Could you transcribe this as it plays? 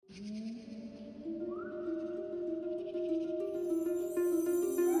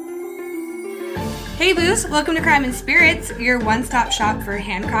Hey Boos, welcome to Crime and Spirits, your one-stop shop for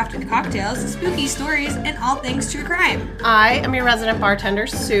handcrafted cocktails, spooky stories, and all things true crime. I am your resident bartender,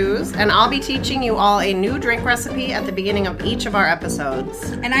 Suze, and I'll be teaching you all a new drink recipe at the beginning of each of our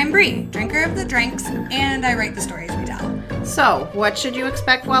episodes. And I'm Bree, drinker of the drinks, and I write the stories we tell. So, what should you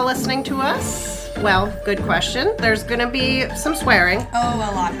expect while listening to us? Well, good question. There's gonna be some swearing. Oh,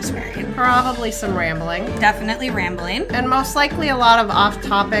 a lot of swearing. Probably some rambling. Definitely rambling. And most likely a lot of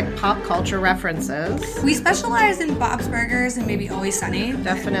off-topic pop culture references. We specialize in Bob's Burgers and maybe Always Sunny.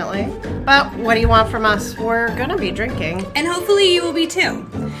 Definitely. But what do you want from us? We're gonna be drinking. And hopefully you will be too.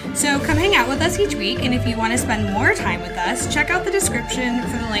 So come hang out with us each week, and if you want to spend more time with us, check out the description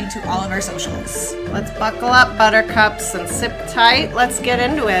for the link to all of our socials. Let's buckle up, buttercups, and sip tight. Let's get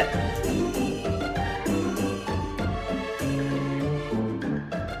into it.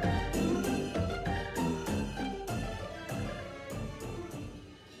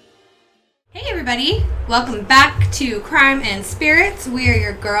 Everybody, welcome back to Crime and Spirits. We are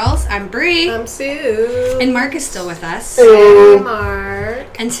your girls. I'm Bree. I'm Sue. And Mark is still with us. Hey,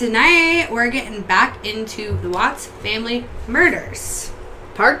 Mark. And tonight we're getting back into the Watts family murders.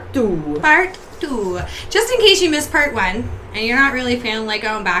 Part 2. Part 2. Just in case you missed part 1, and you're not really feeling like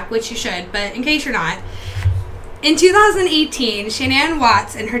going back, which you should, but in case you're not. In 2018, Shanann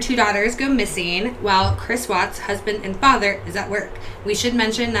Watts and her 2 daughters go missing while Chris Watts, husband and father, is at work. We should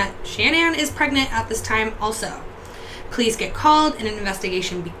mention that Shanann is pregnant at this time also. Police get called and an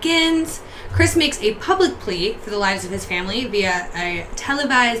investigation begins. Chris makes a public plea for the lives of his family via a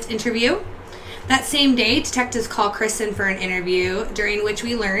televised interview. That same day, detectives call Chris in for an interview, during which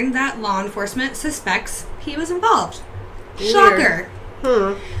we learn that law enforcement suspects he was involved. Shocker.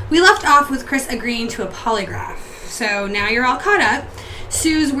 We left off with Chris agreeing to a polygraph. So now you're all caught up.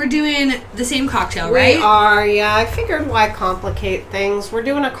 Suze, we're doing the same cocktail, right? We are, yeah. I figured why complicate things. We're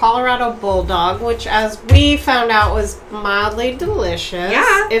doing a Colorado Bulldog, which, as we found out, was mildly delicious.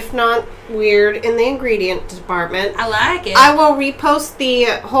 Yeah. If not weird in the ingredient department. I like it. I will repost the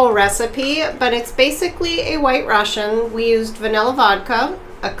whole recipe, but it's basically a White Russian. We used vanilla vodka,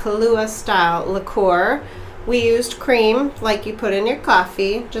 a Kahlua-style liqueur. We used cream, like you put in your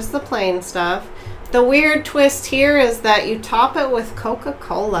coffee, just the plain stuff. The weird twist here is that you top it with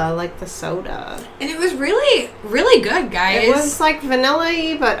Coca-Cola, like the soda. And it was really, really good, guys. It was like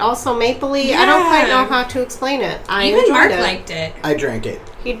vanilla-y, but also maple-y. Yeah. I don't quite know how to explain it. Even Mark liked it. I drank it.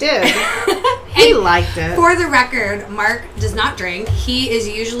 He did. He liked it. For the record, Mark does not drink. He is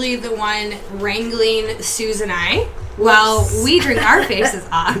usually the one wrangling Suze and I while we drink our faces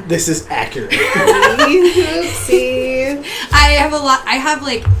off. This is accurate. Oopsie. I have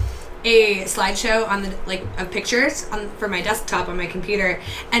like a slideshow on the of pictures for my desktop on my computer,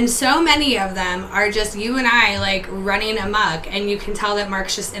 and so many of them are just you and I running amok, and you can tell that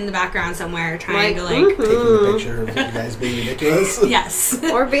Mark's just in the background somewhere trying to taking a picture of you guys being ridiculous. Yes.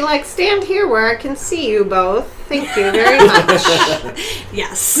 Or be like, stand here where I can see you both. Thank you very much.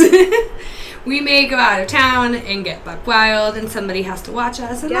 Yes. We may go out of town and get buck wild, and somebody has to watch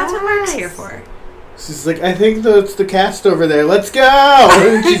us, and that's what Mark's here for. She's like, I think it's the cast over there. Let's go!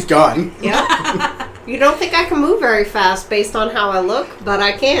 And she's gone. Yep. You don't think I can move very fast based on how I look, but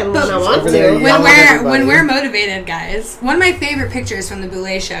I can when I want there, to. When we're motivated, guys. One of my favorite pictures from the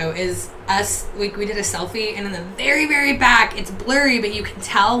Boulay show is us. We did a selfie, and in the very, very back, it's blurry, but you can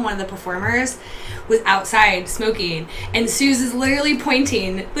tell one of the performers was outside smoking, and Suze is literally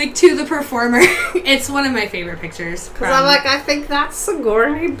pointing to the performer. It's one of my favorite pictures. Because I'm like, I think that's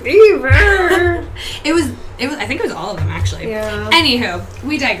Sigourney Beaver. It was. I think it was all of them, actually. Yeah. Anywho,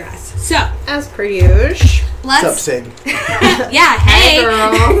 we digress. So, as per usual. What's up, Sig? Yeah, hey. Hey,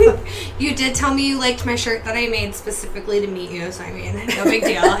 girl. You did tell me you liked my shirt that I made specifically to meet you, so I mean, no big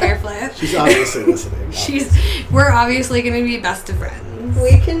deal. Hair flip. She's obviously listening. We're obviously going to be best of friends.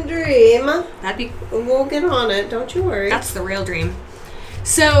 We can dream. We'll get on it, don't you worry. That's the real dream.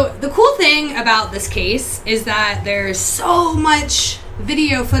 So, the cool thing about this case is that there's so much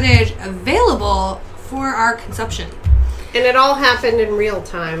video footage available for our consumption. And it all happened in real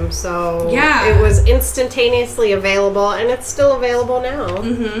time, so yeah. It was instantaneously available, and it's still available now.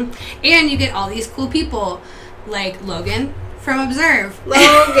 Mm-hmm. And you get all these cool people, like Logan from Observe.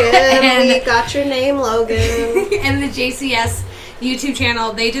 Logan, we got your name, Logan. And the JCS YouTube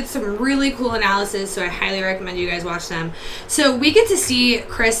channel, they did some really cool analysis, so I highly recommend you guys watch them. So we get to see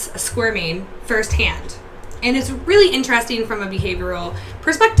Chris squirming firsthand, and it's really interesting from a behavioral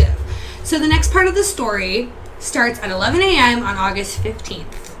perspective. So the next part of the story starts at 11 a.m. on August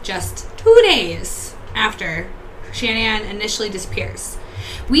 15th, just 2 days after Shanann initially disappears.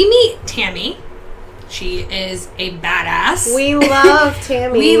 We meet Tammy. She is a badass. We love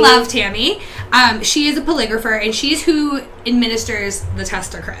Tammy. We love Tammy. She is a polygrapher, and she's who administers the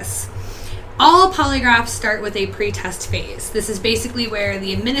test to Chris. All polygraphs start with a pre-test phase. This is basically where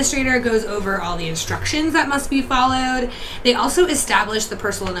the administrator goes over all the instructions that must be followed. They also establish the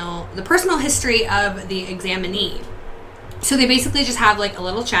personal history of the examinee. So they basically just have like a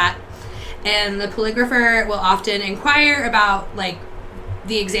little chat, and the polygrapher will often inquire about like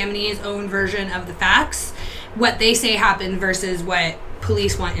the examinee's own version of the facts, what they say happened versus what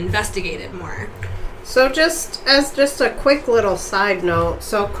police want investigated more. So just a quick little side note,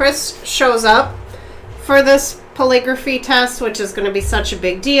 so Chris shows up for this polygraphy test, which is going to be such a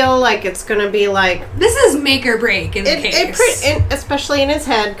big deal. Like, it's going to be like... This is make or break in the case. Especially in his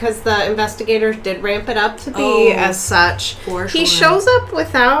head, because the investigators did ramp it up to be as such. For He sure. shows up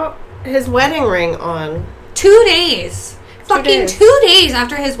without his wedding ring on. 2 days. Fucking days. 2 days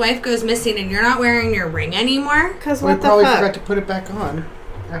after his wife goes missing, and you're not wearing your ring anymore? Because We what the probably fuck? forgot to put it back on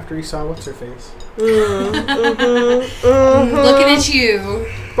after he saw what's-her-face. Looking at you.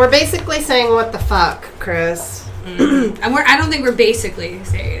 We're basically saying what the fuck, Chris. And I don't think we're basically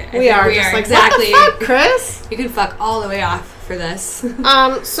saying it. I We think are we just are. like, Exactly. what the fuck, Chris? You can fuck all the way off for this.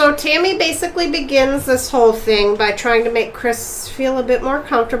 So Tammy basically begins this whole thing by trying to make Chris feel a bit more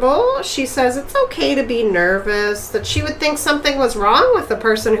comfortable. She says it's okay to be nervous, that she would think something was wrong with the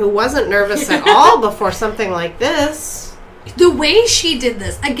person who wasn't nervous at all before something like this. The way she did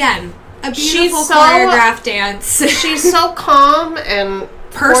this, again, a beautiful She's so- choreographed dance. She's so calm and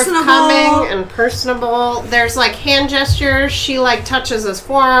Personable. forthcoming and personable. There's like hand gestures. She like touches his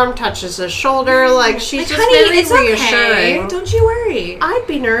forearm, touches his shoulder. Like she's just honey, very it's reassuring. okay. Don't you worry. I'd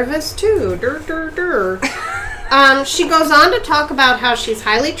be nervous too. She goes on to talk about how she's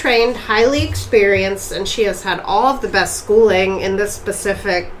highly trained, highly experienced, and she has had all of the best schooling in this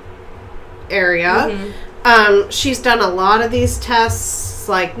specific area. She's done a lot of these tests.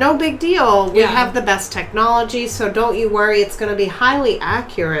 Like, no big deal. We have the best technology, so don't you worry. It's going to be highly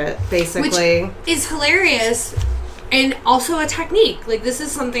accurate, basically. Which is hilarious and also a technique. Like, this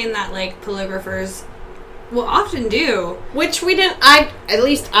is something that, like, polygraphers will often do. Which we didn't, at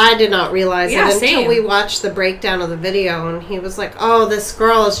least I did not realize it until same. we watched the breakdown of the video, and he was like, oh, this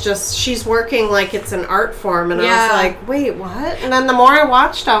girl is just, she's working like it's an art form, and I was like, wait, what? And then the more I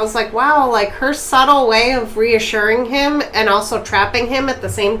watched, I was like, wow, like her subtle way of reassuring him and also trapping him at the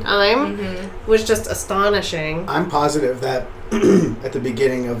same time was just astonishing. I'm positive that at the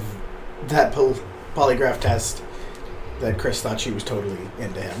beginning of that polygraph test, that Chris thought she was totally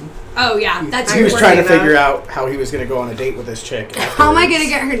into him. Oh, yeah. That's He was your trying to word. figure out how he was going to go on a date with this chick. How am I going to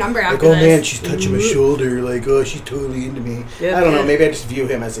get her number after Like, oh this? man, she's touching my shoulder. Like, oh, she's totally into me. Yeah, I don't know. yeah. Maybe I just view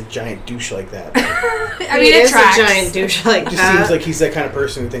him as a giant douche like that. I mean, he it is tracks. a giant douche like It just that. seems like he's that kind of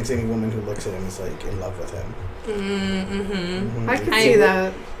person who thinks any woman who looks at him is like in love with him. I could see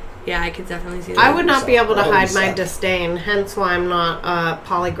that. Yeah, I could definitely see that. I would not be able to That would hide my suck. disdain, hence why I'm not a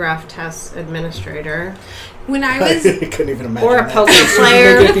polygraph test administrator. When I I was... couldn't even imagine. Or a that. poker Just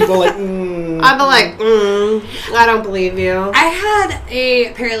player. making people like, I'd be like, I don't believe you. I had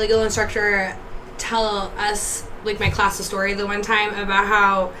a paralegal instructor tell us, like, my class a story the one time about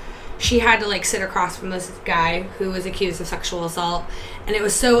how she had to, like, sit across from this guy who was accused of sexual assault, and it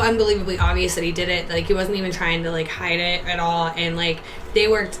was so unbelievably obvious that he did it. Like, he wasn't even trying to, like, hide it at all, and, like,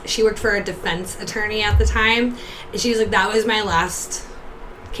 she worked for a defense attorney at the time, and she was like, that was my last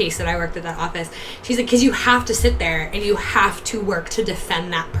case that I worked at that office. She's like, because you have to sit there, and you have to work to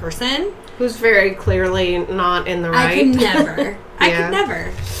defend that person. Who's very clearly not in the right. I could never. I Yeah. could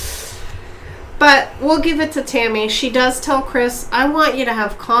never. But we'll give it to Tammy. She does tell Chris, I want you to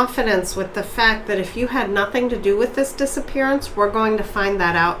have confidence with the fact that if you had nothing to do with this disappearance, we're going to find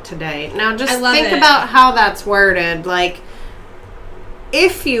that out today. Now just I love think it. about how that's worded. Like,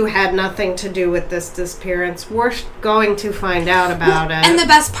 if you had nothing to do with this disappearance, we're going to find out about it. And the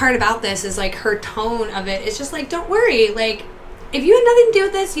best part about this is, like, her tone of it is just like, don't worry. Like, if you had nothing to do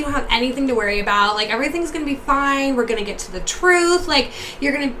with this, you don't have anything to worry about. Like, everything's going to be fine. We're going to get to the truth. Like,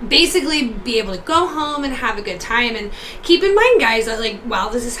 you're going to basically be able to go home and have a good time. And keep in mind, guys, that, like, while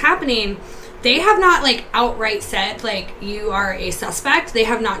this is happening, they have not, like, outright said, like, you are a suspect. They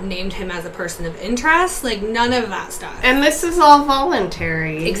have not named him as a person of interest. Like, none of that stuff. And this is all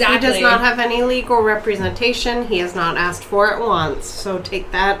voluntary. Exactly. He does not have any legal representation. He has not asked for it once. So take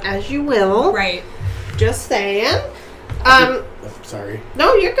that as you will. Right. Just saying. I'm sorry.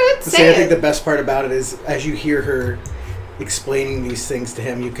 No, you're good. I Say think it. the best part about it is as you hear her explaining these things to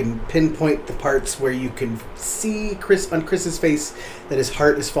him. You can pinpoint the parts where you can see on Chris's face that his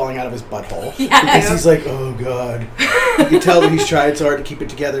heart is falling out of his butthole. Yeah. Because he's like, oh God. You can tell that he's tried so hard to keep it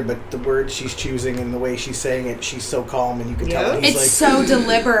together, but the words she's choosing and the way she's saying it, she's so calm, and you can tell that he's it's so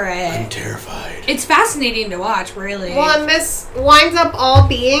deliberate. I'm terrified. It's fascinating to watch, really. Well, and this winds up all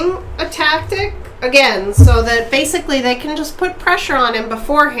being a tactic, again, so that basically they can just put pressure on him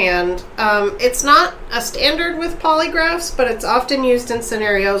beforehand. It's not a standard with polygraphs, but it's often used in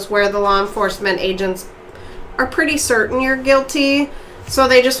scenarios where the law enforcement agents are pretty certain you're guilty, so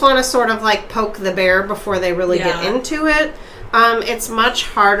they just want to sort of like poke the bear before they really get into it. It's much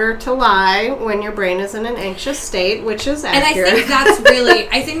harder to lie when your brain is in an anxious state, which is accurate. And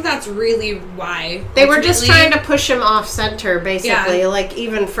I think that's really why. They were just trying to push him off center, basically, like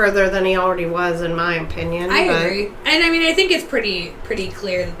even further than he already was, in my opinion. I agree. And I mean, I think it's pretty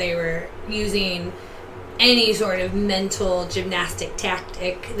clear that they were using any sort of mental gymnastic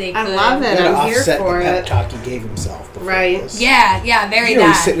tactic they could. I love it. I'm here for the it. pep talk he gave himself before this. Yeah, very You know,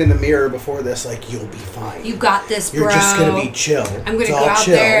 that. he's sitting in the mirror before this like, you'll be fine. You got this, bro. You're just going to be chill. I'm going to go out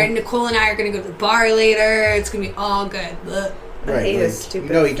there, and Nicole and I are going to go to the bar later. It's going to be all good. Ugh. Right, hate his stupid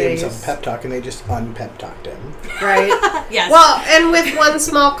he gave face. himself a pep talk, and they just unpep talked him. Right. Yes. Well, and with one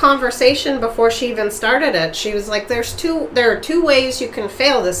small conversation before she even started it, she was like, there are two ways you can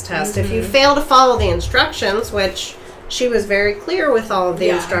fail this test. If you fail to follow the instructions, which she was very clear with all of the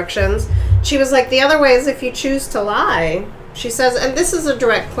instructions, she was like, the other way is if you choose to lie. She says, and this is a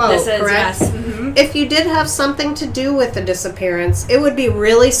direct quote, correct? Yes. Mm-hmm. If you did have something to do with the disappearance, it would be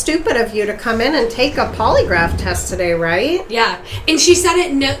really stupid of you to come in and take a polygraph test today, right? Yeah. And she said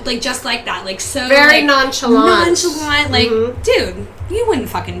it just like that. Like, so very like, nonchalant. Like, dude, you wouldn't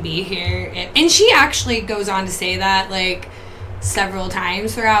fucking be here. And she actually goes on to say that, like, several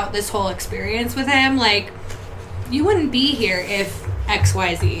times throughout this whole experience with him. Like, you wouldn't be here if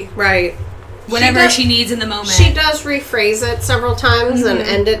XYZ. Right. Whatever she needs in the moment. She does rephrase it several times and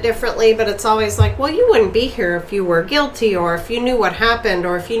end it differently, but it's always like, well, you wouldn't be here if you were guilty, or if you knew what happened,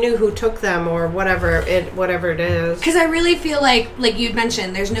 or if you knew who took them, or whatever it is. Because I really feel like you'd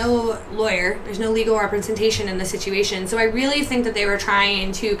mentioned, there's no lawyer, there's no legal representation in the situation. So I really think that they were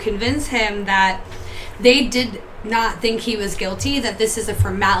trying to convince him that they did not think he was guilty, that this is a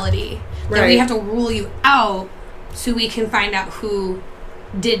formality. Right. That we have to rule you out so we can find out who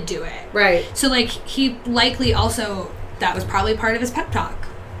did do it. Right. So, like, he likely also, that was probably part of his pep talk.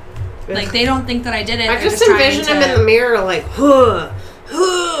 Like, they don't think that I did it. I just envision him in the mirror, like,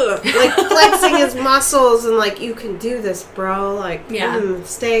 like, flexing his muscles and, like, you can do this, bro. Like,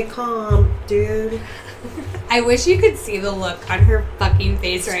 stay calm, dude. I wish you could see the look on her fucking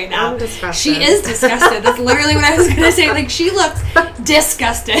face right now. I'm disgusted. She is disgusted. That's literally what I was going to say. Like, she looks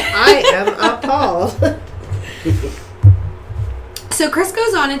disgusted. I am appalled. So Chris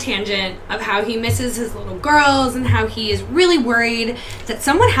goes on a tangent of how he misses his little girls and how he is really worried that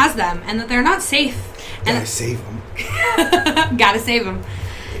someone has them and that they're not safe. Gotta save them. Gotta save them.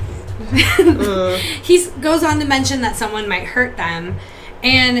 He goes on to mention that someone might hurt them.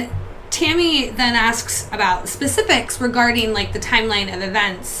 And Tammy then asks about specifics regarding, like, the timeline of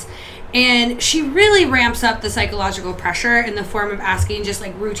events. And she really ramps up the psychological pressure in the form of asking just,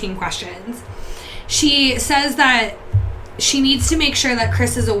 like, routine questions. She says that she needs to make sure that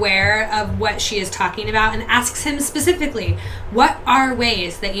Chris is aware of what she is talking about and asks him specifically, what are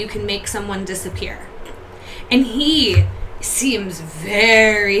ways that you can make someone disappear? And he seems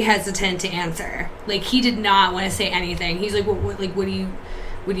very hesitant to answer. Like, he did not want to say anything. He's like, what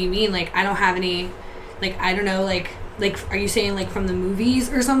do you mean? Like, I don't have any, like, I don't know, like, are you saying, like, from the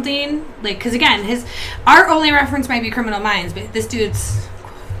movies or something? Like, because again, our only reference might be Criminal Minds, but this dude's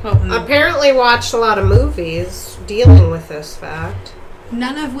apparently watched a lot of movies dealing with this fact.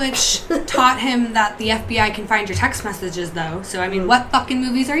 None of which taught him that the FBI can find your text messages, though. So, I mean, what fucking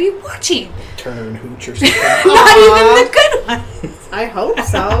movies are you watching? Turner and Hooch or something. Not even the good ones. I hope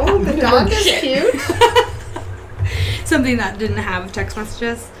so. The dog is cute. Something that didn't have text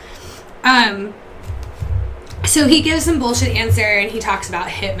messages. So he gives some bullshit answer, and he talks about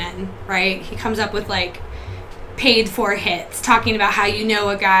hitmen, right? He comes up with, like, paid for hits, talking about how you know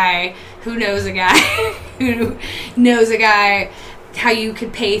a guy who knows a guy who knows a guy, how you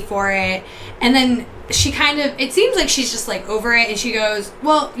could pay for it. And then she kind of, it seems like she's just, like, over it, and she goes,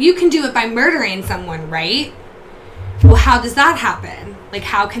 well, you can do it by murdering someone, right? Well, how does that happen? Like,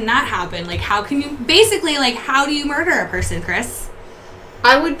 how can that happen? Like, how can you, basically, like, how do you murder a person, Chris?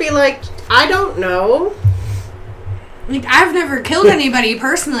 I would be like, I don't know. Like, I've never killed anybody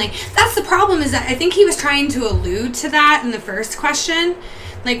personally. That's the problem, is that I think he was trying to allude to that in the first question.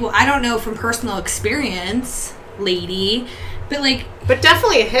 Like, well, I don't know from personal experience. lady. But, like... But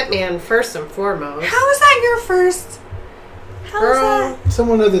definitely a hitman, first and foremost. How is that your first... How is that?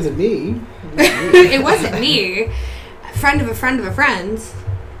 Someone other than me. It wasn't me. A friend of a friend of a friend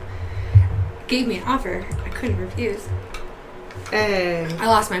gave me an offer. I couldn't refuse. Hey. I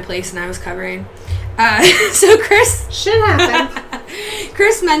lost my place and I was covering. So Chris... Shit happened.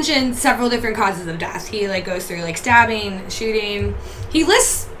 Chris mentioned several different causes of death. He, like, goes through, like, stabbing, shooting. He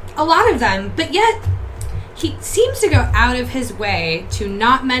lists a lot of them, but yet he seems to go out of his way to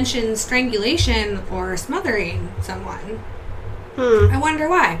not mention strangulation or smothering someone. I wonder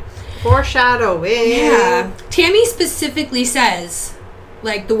why. Foreshadowing. Yeah. Tammy specifically says,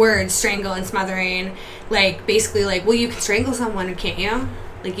 like, the words strangle and smothering. Like, basically, like, well, you can strangle someone, can't you?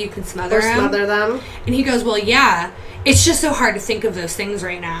 Like, you can smother Or them. smother them. And he goes, well, yeah. It's just so hard to think of those things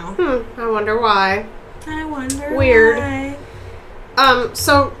right now. I wonder why. I wonder Weird. why.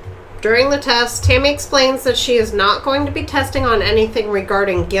 So during the test, Tammy explains that she is not going to be testing on anything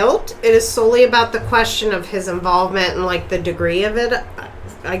regarding guilt. It is solely about the question of his involvement and, like, the degree of it,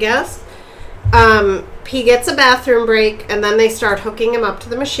 I guess. He gets a bathroom break, and then they start hooking him up to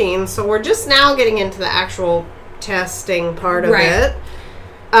the machine. So we're just now getting into the actual testing part of it.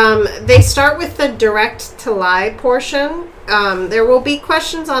 They start with the direct to lie portion. There will be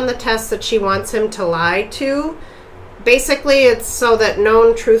questions on the test that she wants him to lie to. Basically, it's so that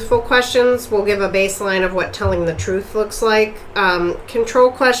known truthful questions will give a baseline of what telling the truth looks like.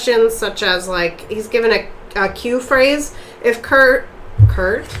 Control questions, such as, like, he's given a cue phrase. If Kurt?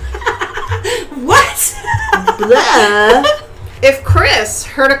 What? Blah. If Chris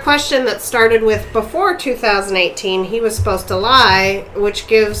heard a question that started with before 2018, he was supposed to lie, which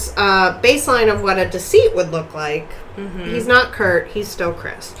gives a baseline of what a deceit would look like. He's not Kurt, he's still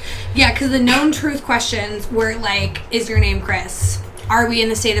Chris. Yeah, because the known truth questions were like, is your name Chris? Are we in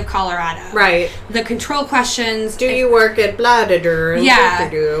the state of Colorado? Right. The control questions... Do you work at blah-da-dur and yeah.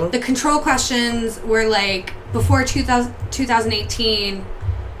 do-da-do? The control questions were like, before 2018,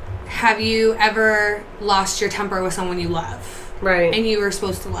 have you ever lost your temper with someone you love? Right. And you were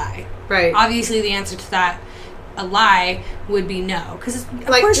supposed to lie. Right. Obviously, the answer to that, a lie, would be no. Because, of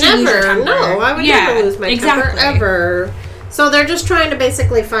like, course, you lose your never. temper. No, I would never lose my temper, exactly. ever. So they're just trying to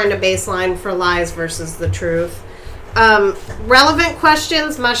basically find a baseline for lies versus the truth. Relevant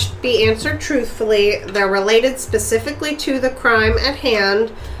questions must be answered truthfully. They're related specifically to the crime at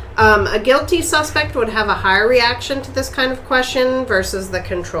hand. A guilty suspect would have a higher reaction to this kind of question versus the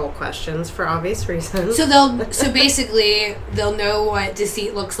control questions for obvious reasons. So basically they'll know what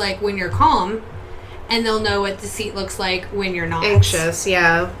deceit looks like when you're calm, and they'll know what deceit looks like when you're not. Anxious,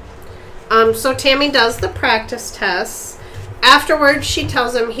 yeah. So Tammy does the practice tests. Afterwards, she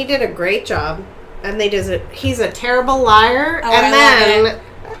tells him he did a great job, and he's a terrible liar. Oh, and I love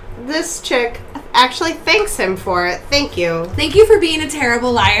then this chick actually thanks him for it. Thank you. Thank you for being a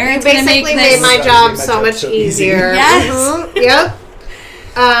terrible liar. You It's gonna basically make this... made my job so much easier. Yes. Mm-hmm. Yep.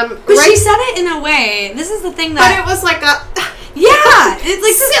 But she said it in a way. This is the thing But that... it was like a... Yeah! It's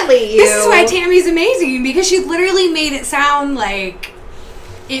like silly you. This is why Tammy's amazing, because she literally made it sound like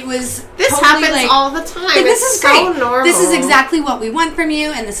it was This totally happens like, all the time. Like, this it's is so great. normal. This is exactly what we want from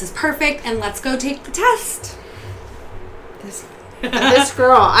you, and this is perfect, and let's go take the test. This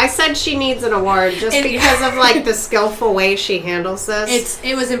girl, I said she needs an award just because of, like, the skillful way she handles this.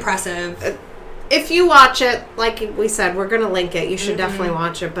 It was impressive. If you watch it, like we said, we're going to link it. You should definitely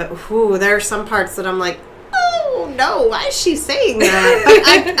watch it. But, there are some parts that I'm like, oh, no, why is she saying that?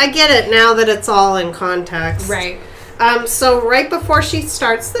 But I get it now that it's all in context. Right. So right before she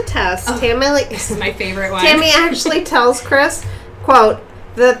starts the test, Tammy... This is my favorite one. Tammy actually tells Chris, quote,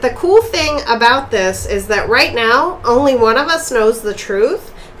 that the cool thing about this is that right now, only one of us knows the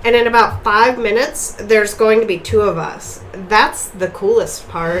truth, and in about 5 minutes, there's going to be two of us. That's the coolest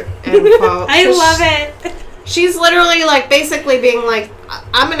part, end quote. I love it. She's literally, like, basically being like,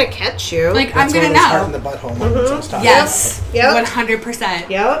 I'm going to catch you. Like, That's I'm going to Heart in know. the butthole moment I was talking Yes. Yep. 100%.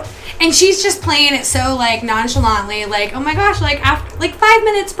 Yep. And she's just playing it so, like, nonchalantly, like, oh my gosh, like, after, like, 5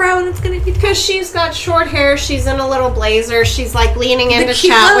 minutes, bro, and it's going to be... Because she's got short hair, she's in a little blazer, she's, like, leaning in to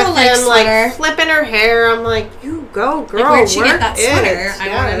cute chat little, with him, sweater. like, flipping her hair. I'm like, you go, girl. Like, where'd she get work that it. sweater?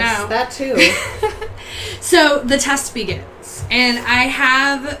 I wanna know. That too. So, the test begins. And I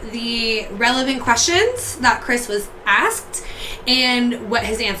have the relevant questions that Chris was asked and what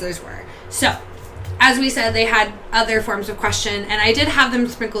his answers were. So, as we said, they had other forms of question, and I did have them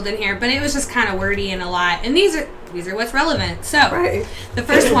sprinkled in here, but it was just kind of wordy and a lot. And these are what's relevant. So, The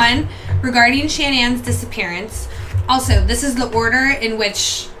first one, regarding Shannon's disappearance. Also, this is the order in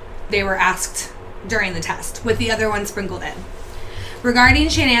which they were asked during the test, with the other one sprinkled in. Regarding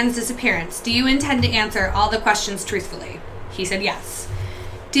Shanann's disappearance, do you intend to answer all the questions truthfully? He said yes.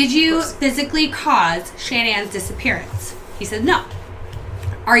 Did you physically cause Shannann's disappearance? He said no.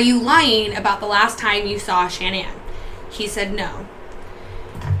 Are you lying about the last time you saw Shanann? He said no.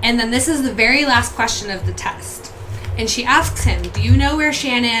 And then this is the very last question of the test. And she asks him, do you know where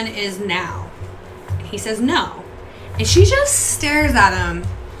Shanann is now? And he says no. And she just stares at him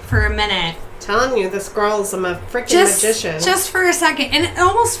for a minute. Telling you, this girl's a freaking magician. Just for a second. And it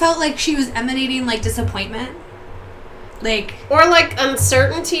almost felt like she was emanating, like, disappointment. Like... Or, like,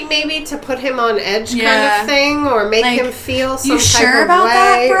 uncertainty, maybe, to put him on edge kind of thing. Or make him feel some type sure of about way.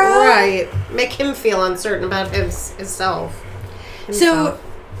 That, bro? Right. Make him feel uncertain about himself. So,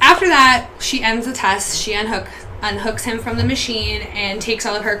 after that, she ends the test. She unhooks him from the machine and takes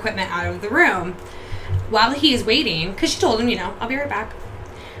all of her equipment out of the room. While he is waiting, because she told him, I'll be right back.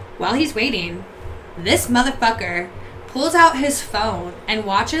 While he's waiting, this motherfucker pulls out his phone and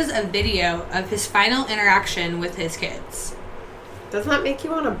watches a video of his final interaction with his kids. Doesn't that make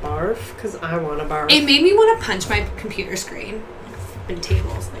you want to barf? Because I want to barf. It made me want to punch my computer screen. Like,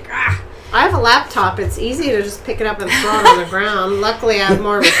 tables. Like, ah. I have a laptop. It's easy to just pick it up and throw it on the ground. Luckily, I have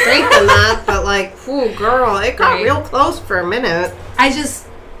more restraint than that. But, like, ooh, girl, it got real close for a minute.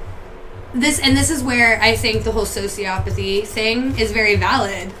 This is where I think the whole sociopathy thing is very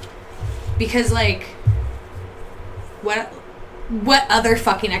valid. Because, like, what other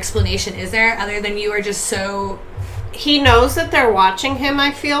fucking explanation is there other than you are just so... He knows that they're watching him,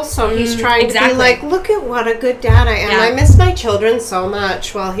 I feel, so he's trying to be like, look at what a good dad I am. Yeah. I miss my children so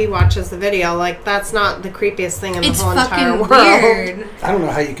much while he watches the video. Like, that's not the creepiest thing in the whole entire world. Weird. I don't know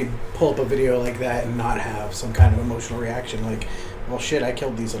how you could pull up a video like that and not have some kind of emotional reaction. Like, well, shit, I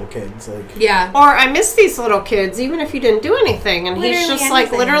killed these little kids. Like, yeah. Or I miss these little kids, even if you didn't do anything. And literally he's just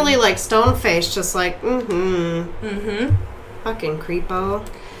anything. Like, literally, like, stone-faced, just like, fucking creepo.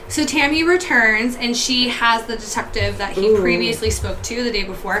 So Tammy returns, and she has the detective that he previously spoke to the day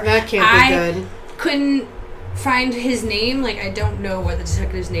before. That can't be good. I couldn't find his name. Like, I don't know what the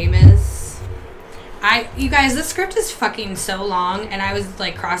detective's name is. You guys, the script is fucking so long, and I was,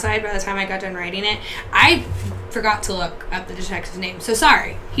 like, cross-eyed by the time I got done writing it. I forgot to look up the detective's name. So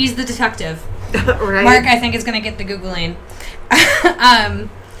sorry. He's the detective. Right. Mark, I think, is going to get the Googling.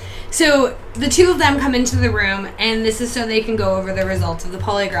 So the two of them come into the room, and this is so they can go over the results of the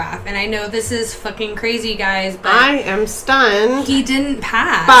polygraph. And I know this is fucking crazy, guys, but I am stunned. He didn't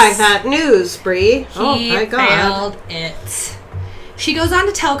pass by that news, Bree. Oh my God, failed it. She goes on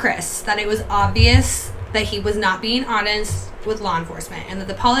to tell Chris that it was obvious that he was not being honest with law enforcement, and that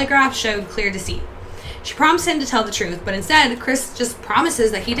the polygraph showed clear deceit. She promised him to tell the truth, but instead, Chris just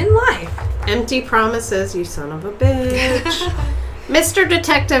promises that he didn't lie. Empty promises, you son of a bitch. Mr.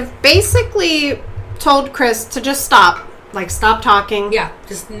 Detective basically told Chris to just stop. Like, stop talking. Yeah,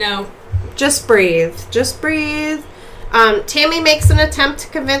 just no. Just breathe. Just breathe. Tammy makes an attempt to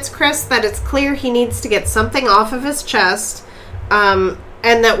convince Chris that it's clear he needs to get something off of his chest. And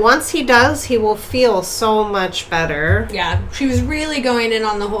that once he does, he will feel so much better. Yeah, she was really going in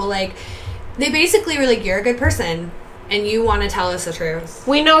on the whole, like, they basically were like, you're a good person. And you want to tell us the truth.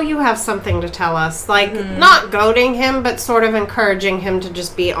 We know you have something to tell us. Like, not goading him, but sort of encouraging him to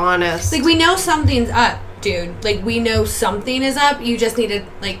just be honest. Like, we know something's up, dude. Like, we know something is up. You just need to,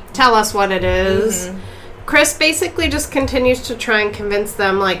 like... Tell us what it is. Chris basically just continues to try and convince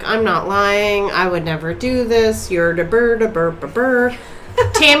them, like, I'm not lying. I would never do this. You're da burr da burr ba burr.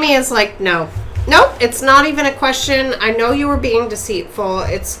 Tammy is like, no. Nope, it's not even a question. I know you were being deceitful.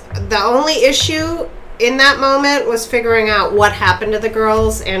 It's the only issue... in that moment was figuring out what happened to the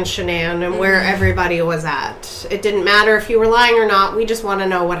girls and Shanann and where everybody was at. It didn't matter if you were lying or not. We just want to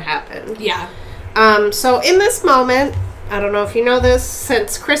know what happened. Yeah. So in this moment, I don't know if you know this,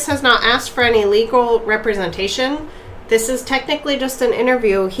 since Chris has not asked for any legal representation, this is technically just an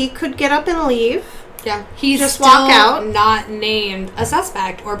interview. He could get up and leave. Yeah. He's just still walk out. Not named a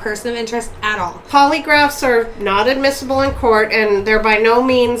suspect or person of interest at all. Polygraphs are not admissible in court, and they're by no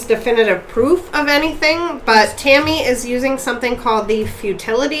means definitive proof of anything, but Tammy is using something called the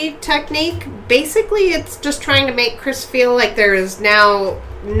futility technique. Basically, it's just trying to make Chris feel like there is now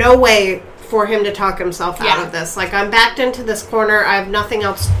no way for him to talk himself out of this. Like, I'm backed into this corner. I have nothing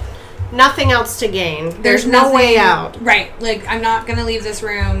else to gain. There's no way out. Right. Like, I'm not going to leave this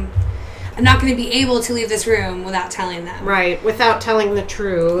room. I'm not going to be able to leave this room without telling them. Right, without telling the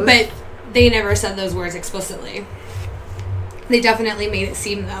truth. But they never said those words explicitly. They definitely made it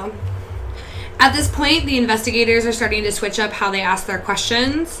seem, though. At this point, the investigators are starting to switch up how they ask their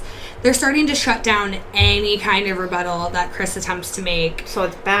questions. they're starting to shut down any kind of rebuttal that Chris attempts to make. So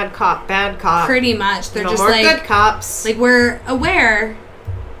it's bad cop, bad cop. Pretty much. They're no just more like good cops. Like, we're aware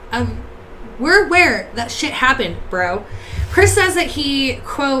that shit happened, bro. Chris says that he,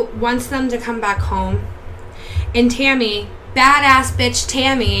 quote, wants them to come back home. And Tammy, badass bitch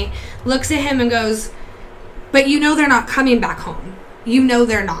Tammy, looks at him and goes, but you know they're not coming back home. You know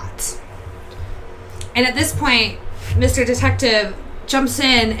they're not. And at this point, Mr. Detective jumps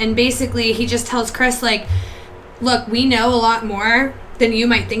in and basically he just tells Chris, like, look, we know a lot more than you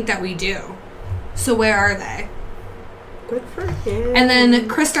might think that we do. So where are they? Good for him. And then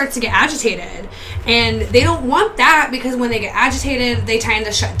Chris starts to get agitated. And they don't want that because when they get agitated, they tend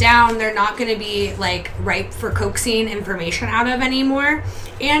to shut down. They're not going to be, like, ripe for coaxing information out of anymore.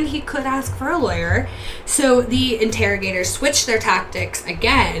 And he could ask for a lawyer. So the interrogators switch their tactics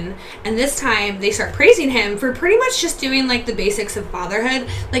again. And this time, they start praising him for pretty much just doing, like, the basics of fatherhood.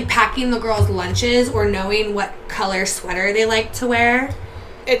 Like packing the girls' lunches or knowing what color sweater they like to wear.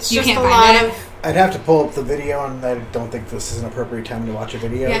 It's You just can't a find lot it? of... I'd have to pull up the video, and I don't think this is an appropriate time to watch a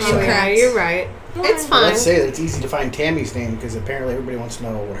video. Yeah, so. Yeah, you're right. It's But fine. let's say that it's easy to find Tammy's name because apparently everybody wants to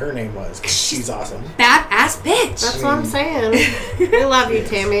know what her name was. 'Cause she's awesome. Badass bitch. That's what I'm saying. We love you,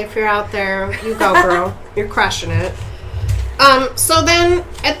 Tammy. If you're out there, you go, bro. You're crushing it. So then,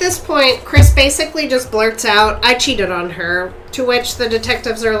 at this point, Chris basically just blurts out, I cheated on her. To which the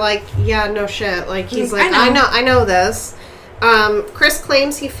detectives are like, yeah, no shit. Like, he's like, I know this. Chris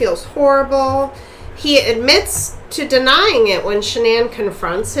claims he feels horrible. He admits to denying it when Shanann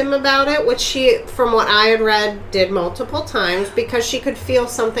confronts him about it, which she, from what I had read, did multiple times because she could feel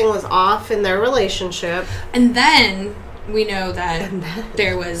something was off in their relationship. And then we know that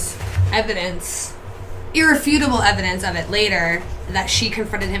there was evidence, irrefutable evidence of it later, that she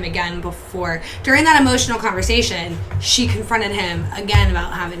confronted him again before. During that emotional conversation, she confronted him again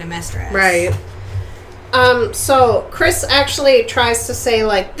about having a mistress. Right. So Chris actually tries to say,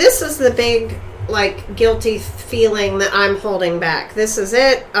 like, this is the big, like, guilty feeling that I'm holding back. This is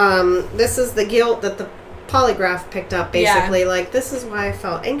it. This is the guilt that the polygraph picked up, basically. Yeah. Like, this is why I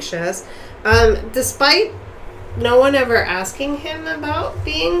felt anxious. Despite no one ever asking him about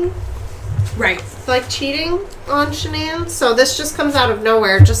being, Right. like, cheating on Shanann. So this just comes out of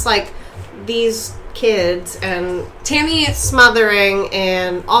nowhere, just like these kids and Tammy smothering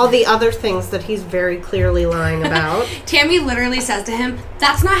and all the other things that he's very clearly lying about. Tammy literally says to him,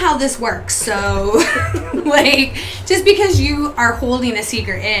 that's not how this works. So, like, just because you are holding a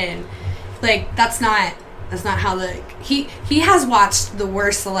secret in, like, that's not how he has watched the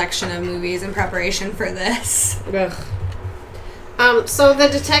worst selection of movies in preparation for this. Ugh. So the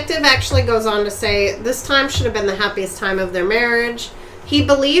detective actually goes on to say this time should have been the happiest time of their marriage. He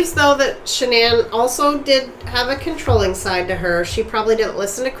believes, though, that Shanann also did have a controlling side to her. She probably didn't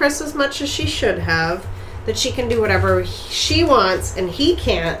listen to Chris as much as she should have. That she can do whatever she wants and he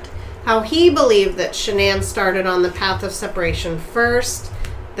can't. How he believed that Shanann started on the path of separation first.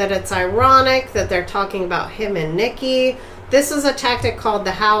 That it's ironic that they're talking about him and Nikki. This is a tactic called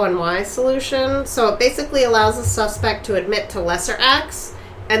the how and why solution. So it basically allows the suspect to admit to lesser acts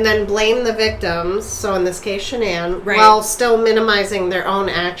and then blame the victims, so in this case Shanann, right, while still minimizing their own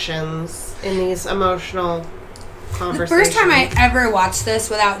actions in these emotional conversations. The first time I ever watched this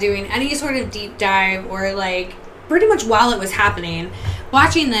without doing any sort of deep dive or, like, pretty much while it was happening,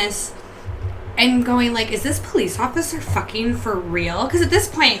 watching this and going, like, is this police officer fucking for real? Because at this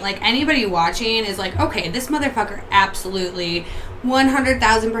point, like, anybody watching is like, okay, this motherfucker absolutely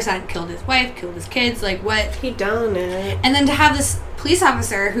 100,000% killed his wife, killed his kids, like, what? He done it. And then to have this police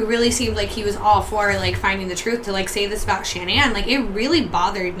officer who really seemed like he was all for, like, finding the truth to, like, say this about Shanann, like, it really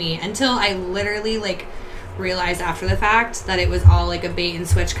bothered me until I literally, like, realized after the fact that it was all, like, a bait and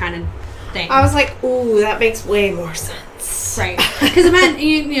switch kind of thing. I was like, ooh, that makes way more sense. Right. Because,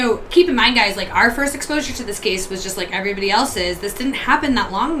 you know, keep in mind, guys, like, our first exposure to this case was just like everybody else's. This didn't happen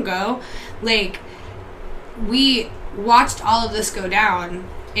that long ago. Like, we watched all of this go down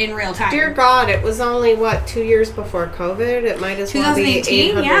in real time. Dear God, it was only, 2 years before COVID? It might as well be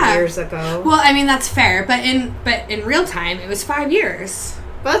 800 years ago. Well, I mean, that's fair. But in real time, it was 5 years.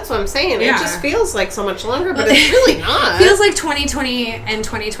 But that's what I'm saying. Yeah. It just feels like so much longer, but it's really not. It feels like 2020 and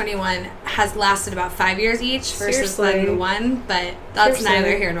 2021 has lasted about 5 years each versus Seriously. the one, but that's Seriously.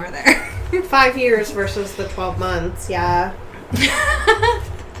 neither here nor there. 5 years versus the 12 months, yeah.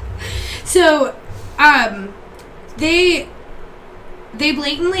 So, they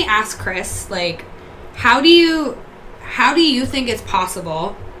blatantly ask Chris, like, how do you think it's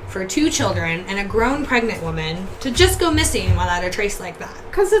possible for 2 children and a grown pregnant woman to just go missing without a trace like that?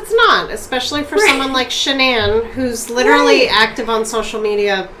 Because it's not, especially for Right. someone like Shanann, who's literally Right. active on social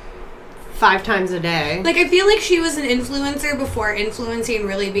media 5 times a day. Like, I feel like she was an influencer before influencing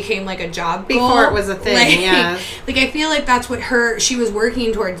really became, like, a job goal. Before it was a thing, like, yeah. Like, I feel like that's what she was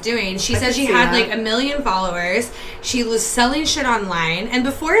working towards doing. She said she had, like, 1 million followers. She was selling shit online. And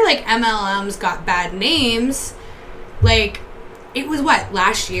before, like, MLMs got bad names, like, it was,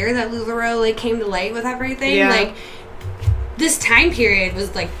 last year that LuLaRoe, like, came to light with everything? Yeah. Like, this time period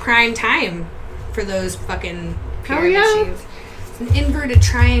was, like, prime time for those fucking pyramid schemes. It's an inverted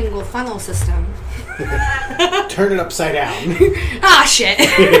triangle funnel system. Turn it upside down. Ah, shit.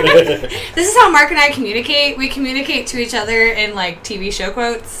 This is how Mark and I communicate. We communicate to each other in, like, TV show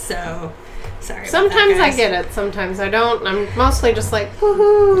quotes, so... Sorry. Sometimes I get it, sometimes I don't. I'm mostly just like,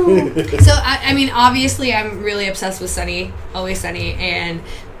 woohoo. So, I mean, obviously, I'm really obsessed with Sunny, Always Sunny, and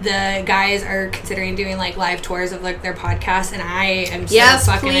the guys are considering doing, like, live tours of, like, their podcast, and I am so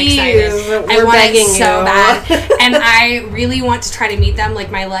fucking excited. We're I want begging it so you. bad. And I really want to try to meet them.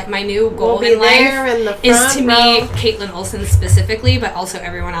 Like, my new goal in life is to meet Caitlin Olsen specifically, but also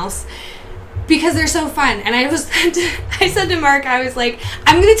everyone else. Because they're so fun. And I said to Mark, I was like,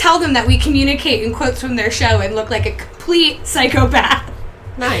 I'm going to tell them that we communicate in quotes from their show and look like a complete psychopath.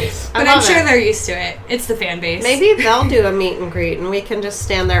 Nice. But I'm sure they're used to it. It's the fan base. Maybe they'll do a meet and greet and we can just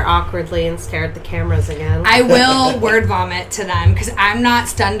stand there awkwardly and stare at the cameras again. I will word vomit to them because I'm not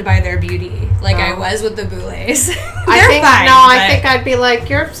stunned by their beauty like I was with the Boulets. I think I'd be like,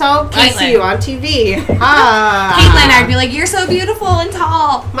 you're so Casey on TV. Caitlin, I'd be like, you're so beautiful and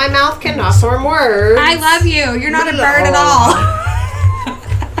tall. My mouth cannot form words. I love you. You're not a bird at all.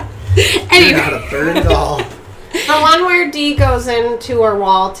 You're not a bird at all. The one where Dee goes into her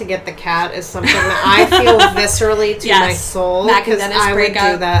wall to get the cat is something that I feel viscerally to my soul. Mac and Dennis I break would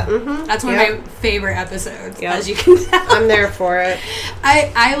up. Do that. Mm-hmm. That's one of my favorite episodes, as you can tell. I'm there for it.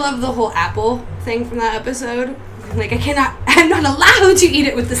 I love the whole apple thing from that episode. Like, I'm not allowed to eat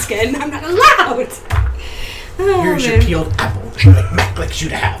it with the skin. I'm not allowed. Oh, here's your peeled apple that Mac likes you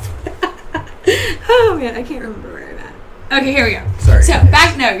to have. Oh, man, I can't remember where I'm at. Okay, here we go. Sorry. So,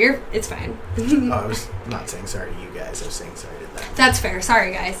 it's fine. Oh, I was not saying sorry to you guys. I was saying sorry to them. That's fair.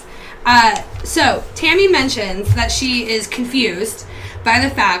 Sorry, guys. So, Tammy mentions that she is confused by the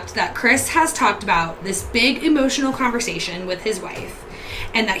fact that Chris has talked about this big emotional conversation with his wife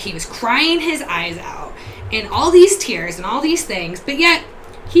and that he was crying his eyes out and all these tears and all these things, but yet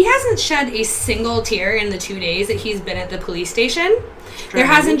he hasn't shed a single tear in the 2 days that he's been at the police station. Strange. There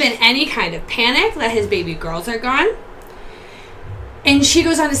hasn't been any kind of panic that his baby girls are gone. And she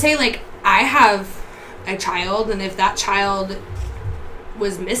goes on to say, like, I have a child, and if that child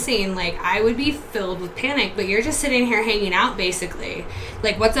was missing, like, I would be filled with panic, but you're just sitting here hanging out, basically.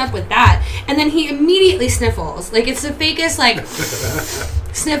 Like, what's up with that? And then he immediately sniffles. Like, it's the fakest, like,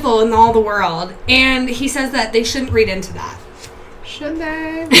 sniffle in all the world. And he says that they shouldn't read into that. Should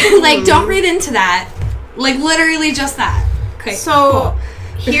they? Like, don't read into that. Like, literally just that. Okay, so,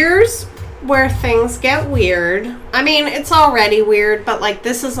 here's where things get weird. I mean, it's already weird, but, like,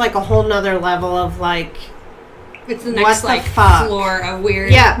 this is, like, a whole nother level of, like... It's the next, like, floor of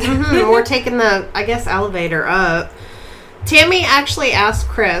weird. Yeah, we're taking the, I guess, elevator up. Tammy actually asked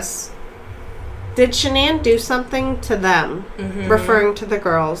Chris, did Shanann do something to them? Referring to the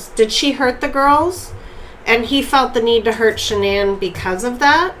girls. Did she hurt the girls? And he felt the need to hurt Shanann because of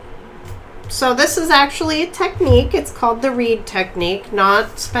that. So this is actually a technique. It's called the Reed technique,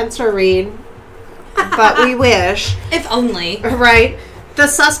 not Spencer Reed. But we wish. If only. Right. The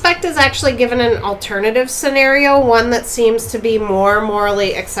suspect is actually given an alternative scenario, one that seems to be more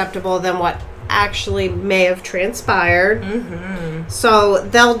morally acceptable than what actually may have transpired. So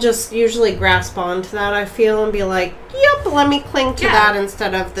they'll just usually grasp onto that, I feel, and be like, yep, let me cling to that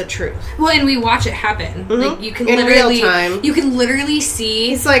instead of the truth. Well, and we watch it happen. Like, you can in real time. You can literally see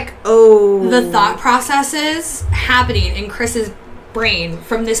He's like, oh, the thought processes happening in Chris's brain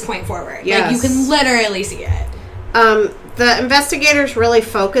from this point forward. Yes. Like, you can literally see it. The investigators really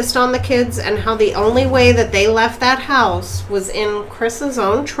focused on the kids and how the only way that they left that house was in Chris's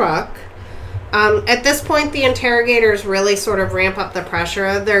own truck. At this point, the interrogators really sort of ramp up the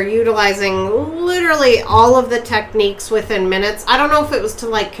pressure. They're utilizing literally all of the techniques within minutes. I don't know if it was to,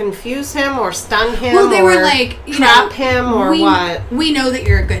 like, confuse him or stun him. Well, they were like, trap him or what. We know that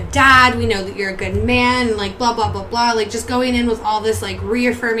you're a good dad. We know that you're a good man. Like, blah, blah, blah, blah. Like, just going in with all this, like,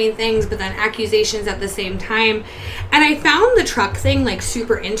 reaffirming things, but then accusations at the same time. And I found the truck thing, like,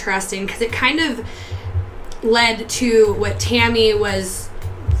 super interesting because it kind of led to what Tammy was,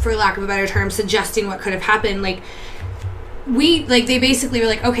 for lack of a better term, suggesting what could have happened. Like, they basically were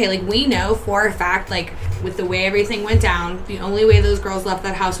like, okay, like, we know for a fact, like, with the way everything went down, the only way those girls left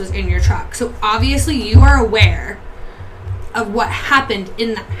that house was in your truck. So obviously you are aware of what happened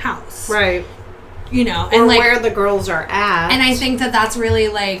in that house. Right. You know, Or and like where the girls are at. and I think that that's really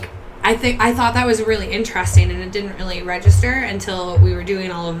like I thought that was really interesting, and it didn't really register until we were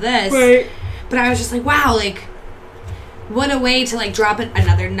doing all of this. Right. But I was just like, wow, like what a way to like drop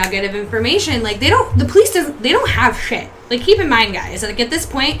another nugget of information. Like the police they don't have shit. Like keep in mind, guys, like at this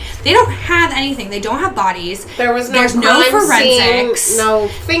point they don't have anything. They don't have bodies. There's no forensics, scene, no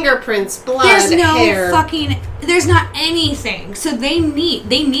fingerprints, blood, there's no hair. there's not anything. So they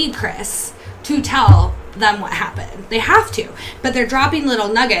need Chris to tell them what happened. They have to. But they're dropping little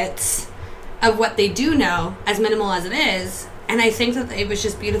nuggets of what they do know, as minimal as it is, and I think that it was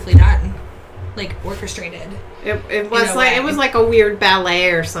just beautifully done. Like orchestrated. It was like a weird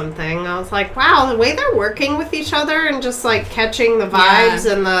ballet or something. I was like, wow, the way they're working with each other and just like catching the vibes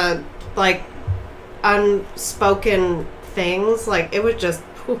and the like unspoken things, like it was just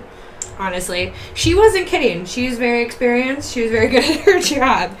Honestly, she wasn't kidding. She was very experienced. She was very good at her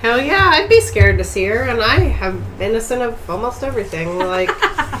job. hell yeah, I'd be scared to see her, and I am innocent of almost everything. Like,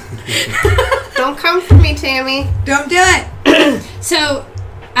 don't come for me, Tammy. Don't do it. So,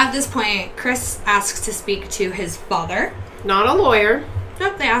 at this point, Chris asks to speak to his father. Not a lawyer.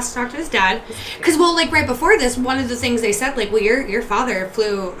 Nope, they asked to talk to his dad. Because, well, like, right before this, one of the things they said, like, well, your father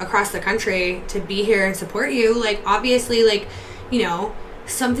flew across the country to be here and support you. Like, obviously, like, you know,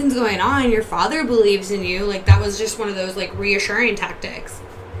 something's going on. Your father believes in you. Like, that was just one of those, like, reassuring tactics.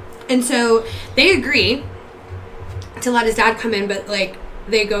 And so they agree to let his dad come in, but, like,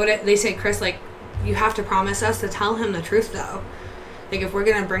 they say, Chris, like, you have to promise us to tell him the truth, though. Like, if we're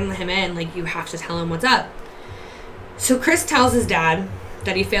going to bring him in, like, you have to tell him what's up. So Chris tells his dad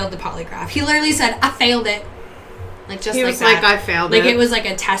that he failed the polygraph. He literally said, I failed it. Like, just he like was that. like, I failed like, it. it was like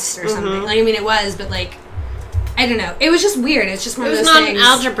a test or something. Like, I mean, it was, but, like, I don't know. It was just weird. It's just one of those things. It was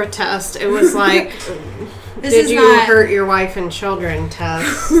not an algebra test. It was like, This did is you not hurt your wife and children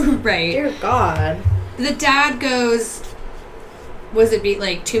test? right. Dear God. The dad goes, was it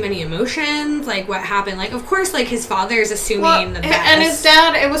like too many emotions? Like, what happened? Like, of course, like, his father is assuming the best. And his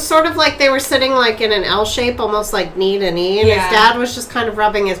dad, it was sort of like they were sitting like in an L shape, almost like knee to knee, and his dad was just kind of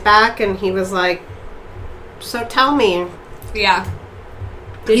rubbing his back, and he was like, so tell me. Yeah.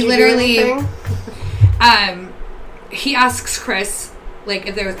 Did he you literally, do anything? He asks Chris, like,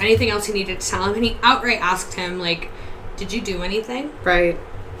 if there was anything else he needed to tell him, and he outright asked him, like, did you do anything? Right.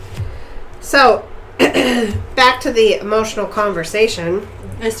 So, back to the emotional conversation.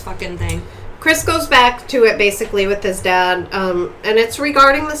 This fucking thing. Chris goes back to it basically with his dad, and it's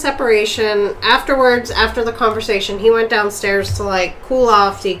regarding the separation. Afterwards, after the conversation, he went downstairs to, like, cool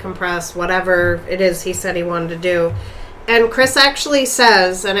off, decompress, whatever it is he said he wanted to do. And Chris actually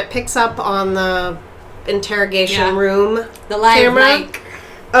says, and it picks up on the interrogation room the live camera, mic.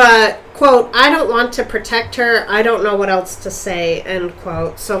 quote, I don't want to protect her. I don't know what else to say, end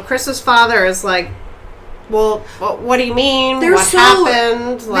quote. So Chris's father is like, well, what do you mean? What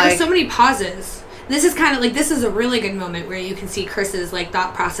happened? Like, there's so many pauses. This is kind of like, this is a really good moment where you can see Chris's, like,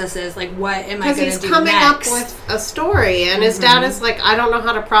 thought processes, like, what am I going to do next? Because he's coming up with a story, and his dad is like, I don't know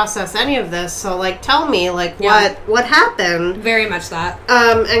how to process any of this, so, like, tell me, like, what happened? Very much that.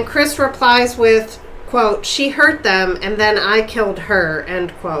 And Chris replies with, quote, she hurt them, and then I killed her,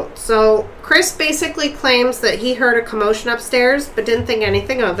 end quote. So Chris basically claims that he heard a commotion upstairs, but didn't think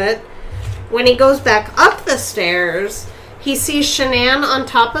anything of it. When he goes back up the stairs, he sees Shanann on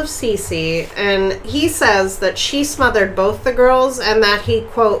top of Cece, and he says that she smothered both the girls and that he,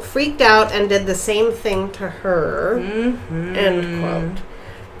 quote, freaked out and did the same thing to her, end quote.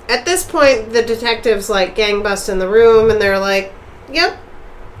 At this point, the detectives, like, gang bust in the room, and they're like, yep,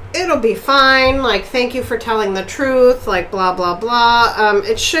 it'll be fine, like, thank you for telling the truth, like, blah, blah, blah.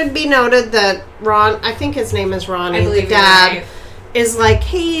 It should be noted that Ron, I think his name is Ronnie, the dad, is like,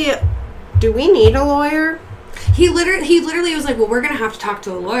 hey, do we need a lawyer? He literally was like, well, we're going to have to talk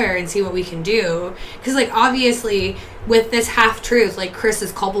to a lawyer and see what we can do. Because, like, obviously, with this half-truth, like, Chris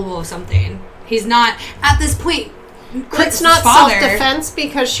is culpable of something. He's not, at this point, It's not self-defense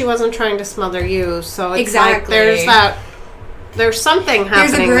because she wasn't trying to smother you. So it's like there's something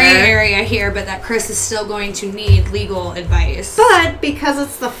happening. There's a gray area here, but that Chris is still going to need legal advice. But because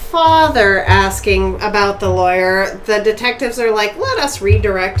it's the father asking about the lawyer, the detectives are like, let us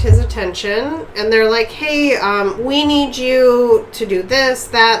redirect his attention. And they're like, hey, we need you to do this,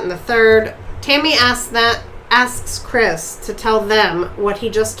 that, and the third. Tammy asks Chris to tell them what he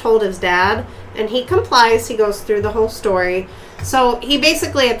just told his dad. And he complies. He goes through the whole story. So he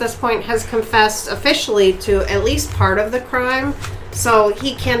basically, at this point, has confessed officially to at least part of the crime. So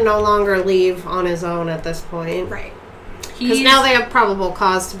he can no longer leave on his own at this point. Right. Because now they have probable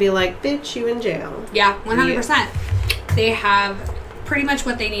cause to be like, bitch, you in jail. Yeah, 100%. they have pretty much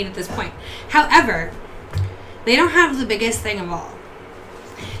what they need at this point. However, they don't have the biggest thing of all.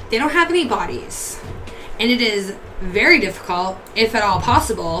 They don't have any bodies. And it is very difficult, if at all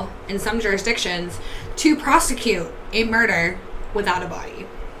possible, in some jurisdictions, to prosecute a murder without a body.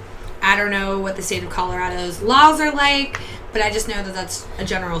 I don't know what the state of Colorado's laws are like, but I just know that that's a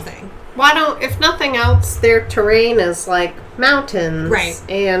general thing. Why don't, if nothing else, their terrain is like mountains, Right.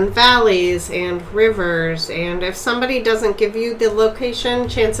 and valleys and rivers, and if somebody doesn't give you the location,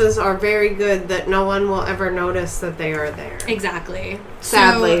 chances are very good that no one will ever notice that they are there. Exactly.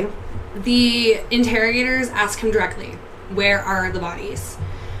 Sadly. So, the interrogators ask him directly, where are the bodies?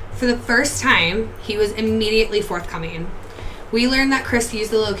 For the first time, he was immediately forthcoming. We learned that Chris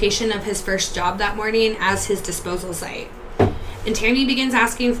used the location of his first job that morning as his disposal site. And Tammy begins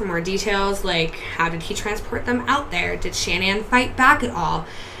asking for more details, like, how did he transport them out there? Did Shanann fight back at all?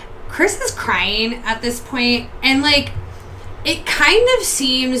 Chris is crying at this point, and, like, it kind of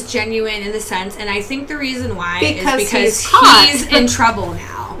seems genuine in the sense, and I think the reason why is because he's caught. he's in trouble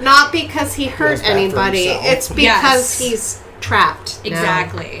now. Not because he hurt Feels bad for anybody. himself. It's because Yes. he's trapped. now.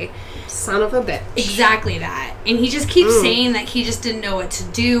 Exactly. Son of a bitch. Exactly that. And he just keeps saying that he just didn't know what to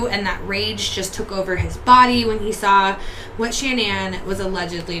do, and that rage just took over his body when he saw what Shanann was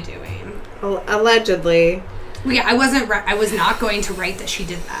allegedly doing. Allegedly. Well, yeah, I was not going to write that she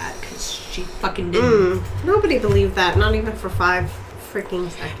did that, because she fucking didn't. Nobody believed that, not even for 5 freaking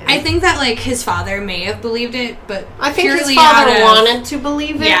seconds. I think that, like, his father may have believed it, but I think purely his father out of- wanted to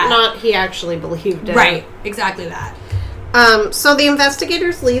believe it, Yeah. not he actually believed it. Right, exactly that. So the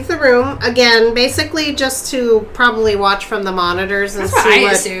investigators leave the room, again, basically just to probably watch from the monitors and That's what see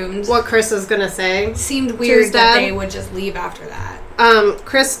I assumed. what Chris is going to say. Seemed his weird that dad? they would just leave after that.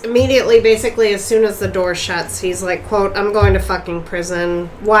 Chris immediately, basically, as soon as the door shuts, he's like, quote, I'm going to fucking prison.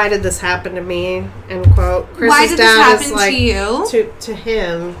 Why did this happen to me? End quote. Chris's Why did this dad happen is like, to you? To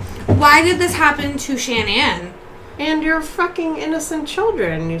him. Why did this happen to Shanann? And your fucking innocent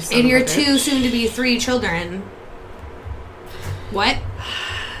children, you son And of your a 2 bitch. soon-to-be 3 children. What?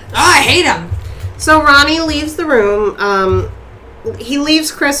 Oh, I hate him. So Ronnie leaves the room. He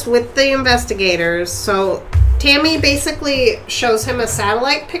leaves Chris with the investigators. So Tammy basically shows him a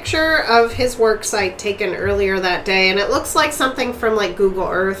satellite picture of his work site taken earlier that day. And it looks like something from like Google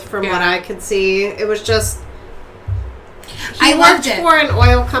Earth from what Yeah. I could see. It was just... I He loved worked it. for an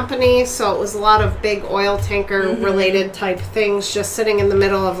oil company, so it was a lot of big oil tanker related type things just sitting in the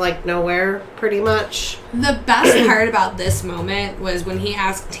middle of like nowhere, pretty much. The best part about this moment was when he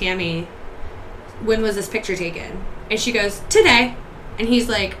asked Tammy, when was this picture taken? And she goes, today. And he's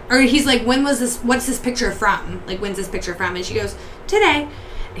like, when was this, what's this picture from? Like, when's this picture from? And she goes, today.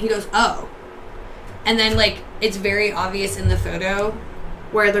 And he goes, oh. And then, like, it's very obvious in the photo.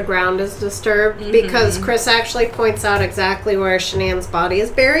 Where the ground is disturbed, because Chris actually points out exactly where Shanann's body is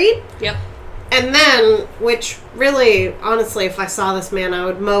buried. Yep. And then, which really, honestly, if I saw this man, I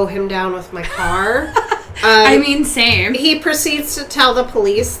would mow him down with my car. I mean, same. He proceeds to tell the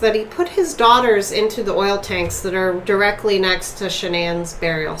police that he put his daughters into the oil tanks that are directly next to Shanann's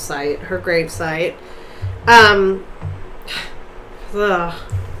burial site, her grave site. Ugh.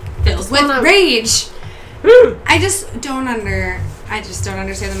 Filled with wanna- rage. I just don't understand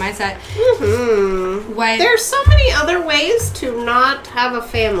the mindset. What? There's so many other ways to not have a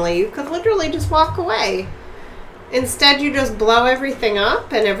family. You could literally just walk away. Instead, you just blow everything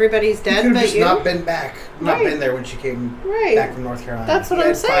up and everybody's He dead could have but just you. not been back. Not Right. been there when she came Right. back from North Carolina. That's what He I'm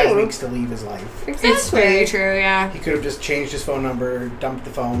had 5 saying. weeks to leave his life. Exactly. It's very true, yeah. He could have just changed his phone number, dumped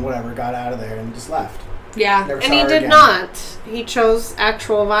the phone, whatever, got out of there, and just left. Yeah. Never And saw he her did again. not. He chose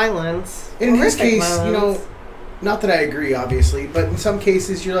actual violence. In his Horrific case, you violence. know, not that I agree, obviously, but in some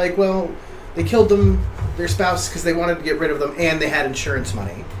cases, you're like, well, they killed them, their spouse, because they wanted to get rid of them, and they had insurance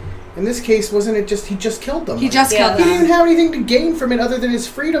money. In this case, wasn't it just he just killed them? He Like, just Yeah. killed he didn't them. even have anything to gain from it other than his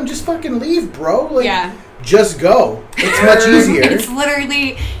freedom. Just fucking leave, bro. Like, Yeah. just go. It's much easier. It's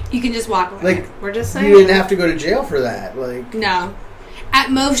literally, you can just walk away. Like, We're just saying. you didn't have to go to jail for that. Like, No.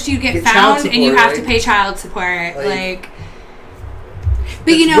 At most, you get Get found child and you support, have to right? pay child support. Like- Like,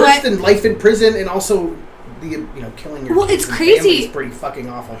 but you it's know worse what? than life in prison, and also the killing your Well, kids it's and crazy. family is pretty fucking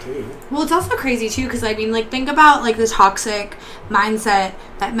awful too. Well, it's also crazy too, because I mean, like, think about like the toxic mindset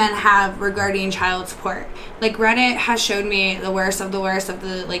that men have regarding child support. Like, Reddit has showed me the worst of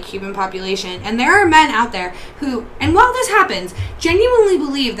the like human population, and there are men out there who, and while this happens, genuinely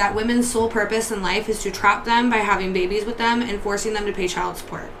believe that women's sole purpose in life is to trap them by having babies with them and forcing them to pay child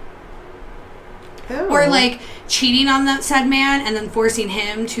support. Ew. Or like cheating on that said man and then forcing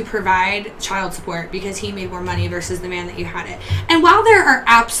him to provide child support because he made more money versus the man that you had it. And while there are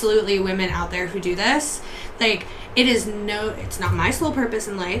absolutely women out there who do this, Like, it's not my sole purpose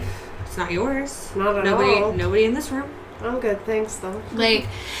in life. It's not yours. Not at all. Nobody in this room. I'm good, thanks, though. Like,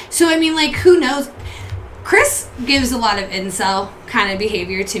 so I mean, like, who knows? Chris gives a lot of incel kind of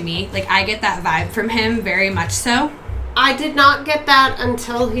behavior to me. Like, I get that vibe from him very much so. I did not get that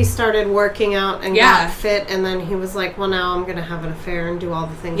until he started working out and Yeah. got fit, and then he was like, well, now I'm going to have an affair and do all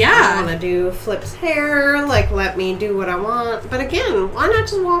the things Yeah. I want to do. Flip his hair, like, let me do what I want. But again, why not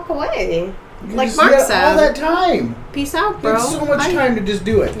just walk away? You Like just Mark had said. all that time. Peace out, He bro. had so much Bye. time to just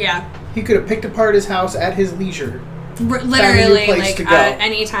do it. Yeah. He could have picked apart his house at his leisure. Literally, place like, to go. at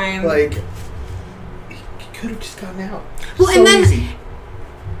any time. Like, he could have just gotten out. Well, So and then easy.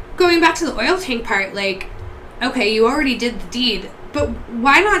 going back to the oil tank part, like, okay, you already did the deed, but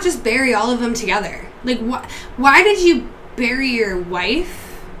why not just bury all of them together? Like, why did you bury your wife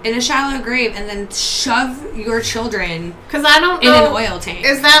in a shallow grave and then shove your children Because I don't in know. an oil tank?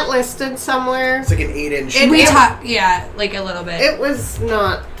 Is that listed somewhere? It's like an 8-inch. We talked, yeah, like a little bit. It was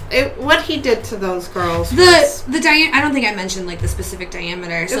not. What he did to those girls was... The I don't think I mentioned like the specific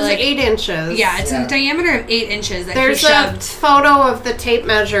diameter. It So was like 8 inches. yeah, it's Yeah. a diameter of 8 inches that There's he a shoved. photo of the tape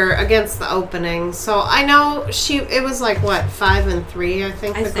measure against the opening. So I know it was like, what, 5 and 3, I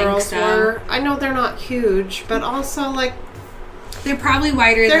think I the think girls so. were. I know they're not huge, but also, like, They're probably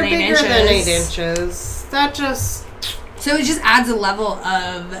wider they're than 8 bigger inches. than 8 inches. That just, So it just adds a level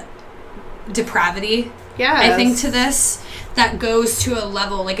of depravity, yeah. I think, to this that goes to a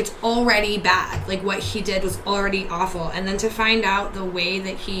level, like, it's already bad. Like, what he did was already awful. And then to find out the way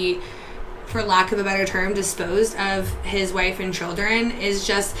that he, for lack of a better term, disposed of his wife and children is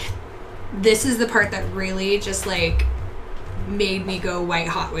just, this is the part that really just, like, made me go white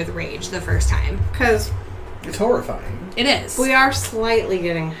hot with rage the first time. Because It's horrifying. It is. we are slightly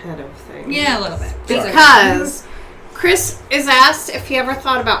getting ahead of things. Yeah, a little bit. Because Chris is asked if he ever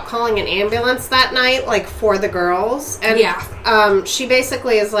thought about calling an ambulance that night, like, for the girls. And Yeah. she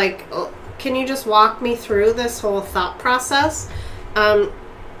basically is like, "Oh, can you just walk me through this whole thought process?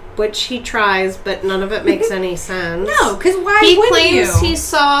 Which he tries, but none of it makes any sense. No, because why He wouldn't claims you? he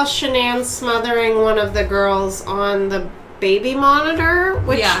saw Shanann smothering one of the girls on the baby monitor,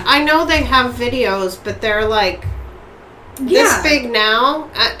 which Yeah. I know they have videos, but they're like Yeah. this big now,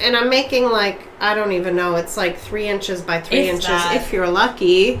 and I'm making, like, I don't even know, it's like 3 inches by 3 If inches that. if you're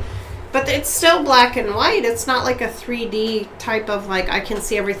lucky. But it's still black and white. It's not like a 3D type of, like, I can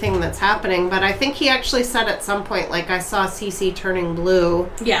see everything that's happening. But I think he actually said at some point, like, I saw Cece turning blue.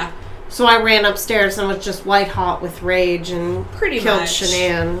 Yeah. So I ran upstairs and was just white hot with rage and Pretty killed much.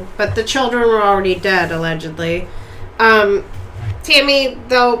 Shanann. But the children were already dead, allegedly. Tammy,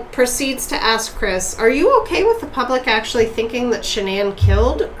 though, proceeds to ask Chris, are you okay with the public actually thinking that Shanann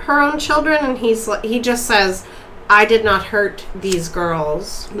killed her own children? And he just says, I did not hurt these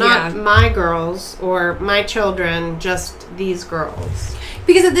girls. Not Yeah. my girls or my children, just these girls.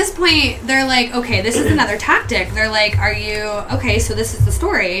 Because at this point, they're like, okay, this is another tactic. They're like, are you, okay, so this is the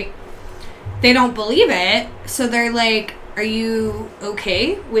story. They don't believe it. So they're like, are you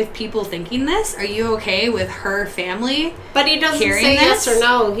okay with people thinking this? Are you okay with her family? But he doesn't Hearing say yes this? or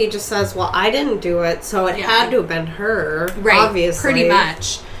no. He just says, well, I didn't do it, so it Yeah. had to have been her. Right, Obviously. pretty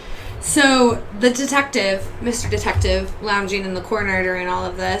much. So the detective, Mr. Detective, lounging in the corner during all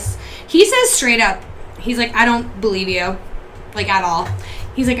of this, he says straight up, he's like, I don't believe you, like, at all.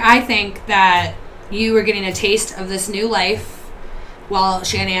 He's like, I think that you were getting a taste of this new life while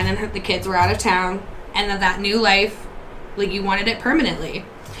Shanann and the kids were out of town, and that new life, like, you wanted it permanently.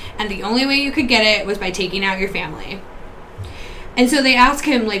 And the only way you could get it was by taking out your family. And so they ask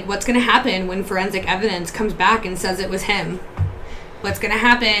him, like, what's going to happen when forensic evidence comes back and says it was him? What's going to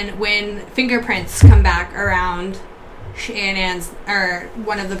happen when fingerprints come back around Shannon's, or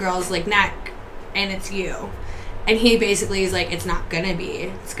one of the girls' like, neck, and it's you? And he basically is like, it's not going to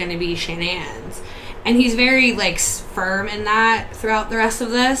be. It's going to be Shannon's. And he's very, like, firm in that throughout the rest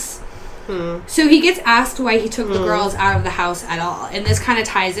of this. So he gets asked why he took the girls out of the house at all. And this kind of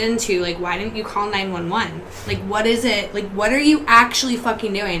ties into, like, why didn't you call 911? Like, what is it? Like, what are you actually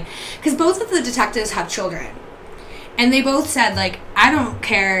fucking doing? Because both of the detectives have children. And they both said, like, I don't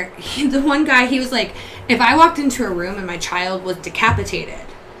care. The one guy, he was like, if I walked into a room and my child was decapitated.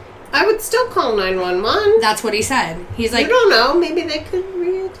 I would still call 911. That's what he said. He's like, You don't know. Maybe they could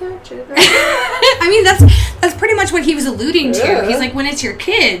reattach it. I mean, that's pretty much what he was alluding to. Yeah. He's like, when it's your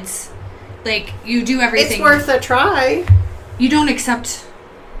kids, like, you do everything. It's worth a try. You don't accept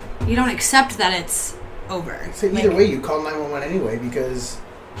that it's over. So Like, either way, you call 911 anyway because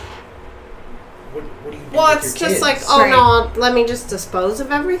what do you do Well, with it's your just kids? like, oh Right. no, let me just dispose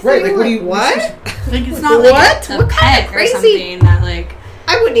of everything. Right, like, what do you... What? like, it's not like What? a What kind pet of or crazy- something that, like,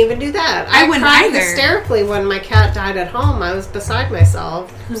 I wouldn't even do that. I wouldn't cried either. hysterically when my cat died at home. I was beside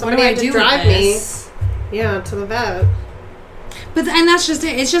myself. Somebody had to drive me, to the vet. But and that's just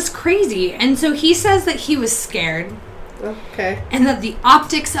it. It's just crazy. And so he says that he was scared. Okay. And that the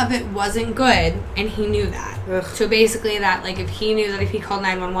optics of it wasn't good, and he knew that. Ugh. So basically, that like if he knew that if he called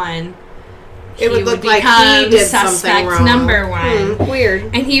 911, It would look like become he did suspect something wrong. number one. Weird.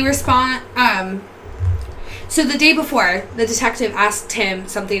 And he so the day before, the detective asked him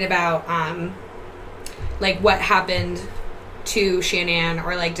something about like what happened to Shanann,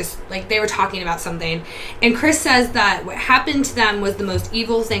 or like just like they were talking about something, and Chris says that what happened to them was the most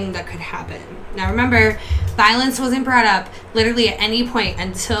evil thing that could happen. Now remember, violence wasn't brought up literally at any point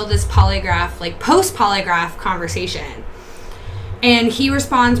until this polygraph, like post-polygraph conversation. And he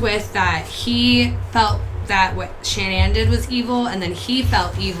responds with that he felt that what Shanann did was evil, and then he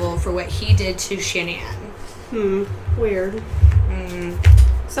felt evil for what he did to Shanann. Weird.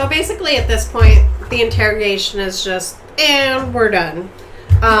 So basically at this point, the interrogation is just, and we're done.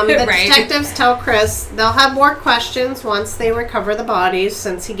 The Right. detectives tell Chris they'll have more questions once they recover the bodies,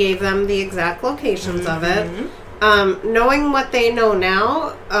 since he gave them the exact locations of it. Knowing what they know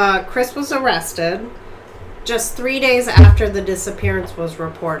now, Chris was arrested just 3 days after the disappearance was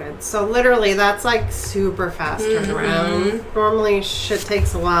reported. So literally, that's like super fast turnaround. Normally, shit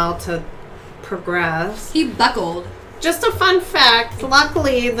takes a while to progress. He buckled. Just a fun fact,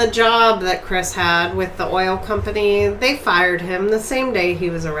 luckily the job that Chris had with the oil company, they fired him the same day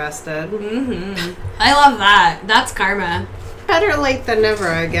he was arrested. I love that. That's karma. Better late than never,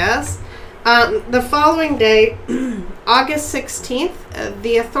 I guess. The following day, August 16th,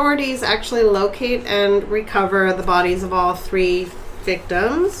 the authorities actually locate and recover the bodies of all 3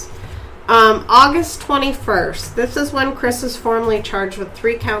 victims. August 21st, this is when Chris is formally charged with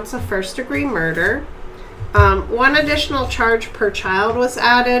 3 counts of first-degree murder. 1 additional charge per child was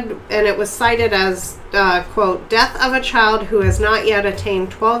added, and it was cited as, quote, death of a child who has not yet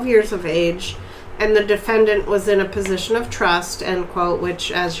attained 12 years of age, and the defendant was in a position of trust, end quote,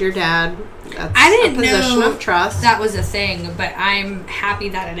 which, as your dad, that's I didn't a position know of trust. that was a thing, but I'm happy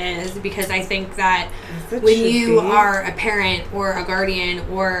that it is, because I think that It when should you be. are a parent or a guardian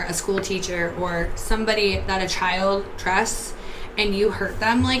or a school teacher or somebody that a child trusts and you hurt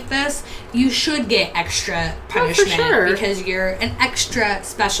them like this, you should get extra punishment sure. because you're an extra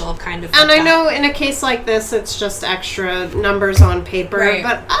special kind of. And I fucked know up. in a case like this, it's just extra numbers on paper, Right.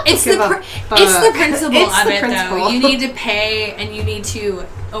 but I don't it's give the a it's the fuck. principle It's of the it principle. though. You need to pay and you need to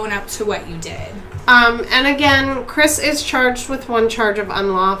own up to what you did. And again, Chris is charged with 1 charge of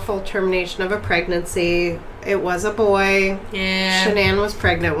unlawful termination of a pregnancy. It was a boy. Yeah. Shanann was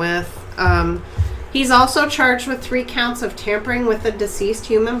pregnant with. He's also charged with 3 counts of tampering with a deceased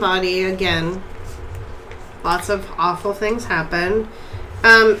human body. Again, lots of awful things happen.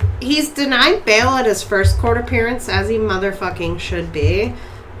 He's denied bail at his first court appearance, as he motherfucking should be.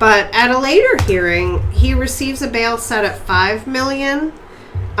 But at a later hearing, he receives a bail set at $5 million.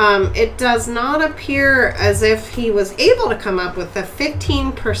 It does not appear as if he was able to come up with the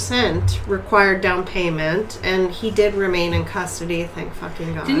 15% required down payment, and he did remain in custody, thank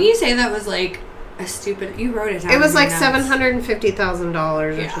fucking God. Didn't you say that was like a stupid? You wrote it down. It was in like your notes.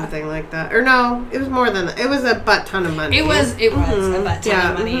 $750,000 or Yeah. something like that. Or no, it was more than that. It was a butt ton of money. It was a butt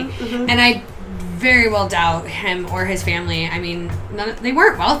ton of money, mhm. and I very well doubt him or his family. I mean, they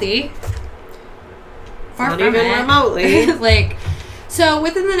weren't wealthy. Far Not from even it. remotely. Like, so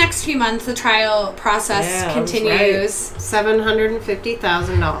within the next few months, the trial process Yeah, continues.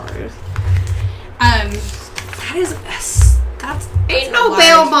 $750,000. That is that's Ain't a no large-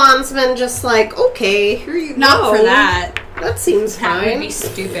 bail bondsman just like, okay, here you Not go. for that. That seems That fine. would be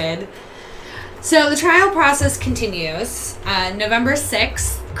stupid. So the trial process continues. November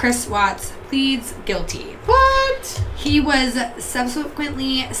 6th, Chris Watts pleads guilty. What? He was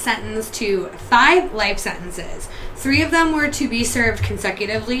subsequently sentenced to 5 life sentences. 3 of them were to be served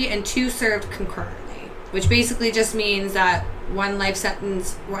consecutively and 2 served concurrently, which basically just means that 1 life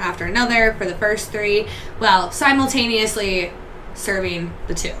sentence after another for the first 3, while simultaneously serving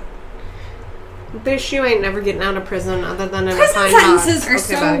the 2. Bitch, you ain't never getting out of prison other than in a Prison pine box. sentences are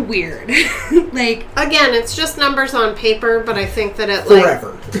Okay, so bye. weird. Like, Again, it's just numbers on paper, but I think that it like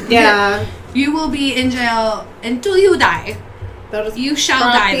Forever. yeah, you will be in jail until you die. they'll just You shall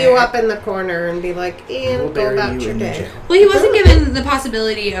prop die you there. up in the corner and be like, We'll "And go bury about you your in day." jail. Well, he wasn't given the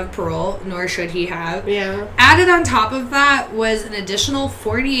possibility of parole, nor should he have. Yeah. Added on top of that was an additional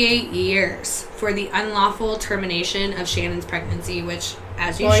 48 years for the unlawful termination of Shannon's pregnancy, which,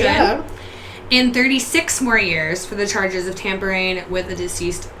 as you should, Yeah. and 36 more years for the charges of tampering with a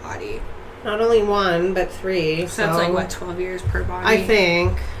deceased body. Not only 1, but 3. So it's like, what, 12 years per body? I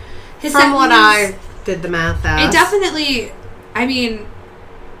think. His From what sentence- I did the math as. It definitely, I mean,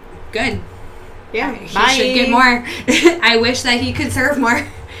 good. Yeah. He Bye. should get more. I wish that he could serve more.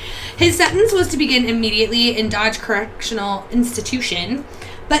 His sentence was to begin immediately in Dodge Correctional Institution,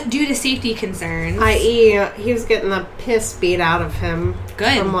 but due to safety concerns... I.e., he was getting the piss beat out of him.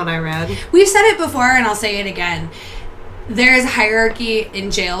 Good. From what I read. We've said it before, and I'll say it again. There is a hierarchy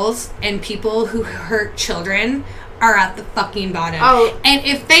in jails, and people who hurt children are at the fucking bottom. Oh, and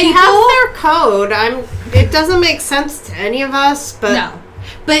if they have their code. It doesn't make sense to any of us, but no.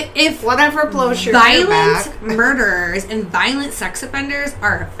 But if whatever blows your ear back. violent murderers and violent sex offenders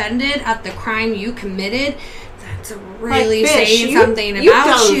are offended at the crime you committed, that's really Like, bitch, saying something about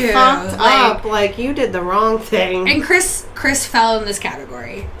done you. Fucked up, like you did the wrong thing. And Chris fell in this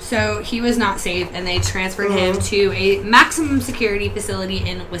category, so he was not safe, and they transferred him to a maximum security facility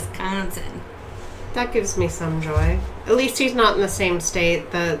in Wisconsin. That gives me some joy. At least he's not in the same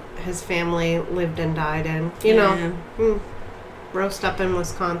state that his family lived and died in. You know, roast up in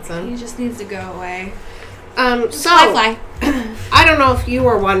Wisconsin. He just needs to go away. So Fly. I don't know if you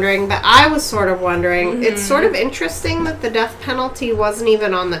were wondering, but I was sort of wondering. It's sort of interesting that the death penalty wasn't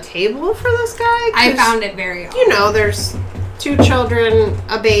even on the table for this guy. I found it very odd. You know, there's 2 children,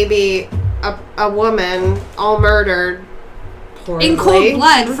 a baby, a woman, all murdered. Horribly. In cold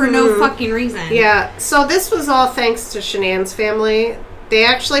blood for no fucking reason. Yeah, so this was all thanks to Shanann's family. They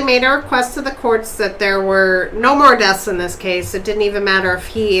actually made a request to the courts that there were no more deaths in this case. It didn't even matter if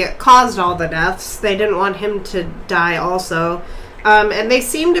he caused all the deaths. They didn't want him to die also. And they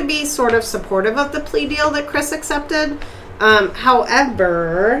seemed to be sort of supportive of the plea deal that Chris accepted.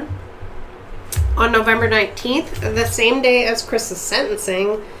 However, on November 19th, the same day as Chris's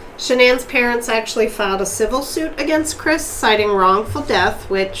sentencing, Shanann's parents actually filed a civil suit against Chris, citing wrongful death,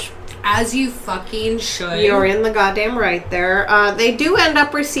 which... As you fucking should. You're in the goddamn right there. They do end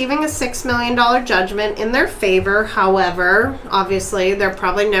up receiving a $6 million judgment in their favor. However, obviously, they're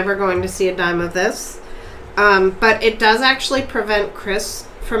probably never going to see a dime of this. But it does actually prevent Chris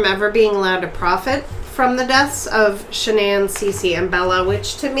from ever being allowed to profit from the deaths of Shanann, Cece, and Bella,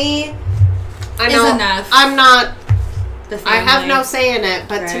 which to me, I know is enough. I'm not... The I have no family. say in it,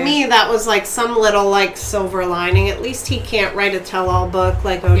 but to me that was like some little like silver lining. At least he can't write a tell-all book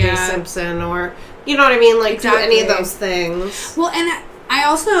like O.J. Simpson or, you know what I mean, like do any of those things. Well, and I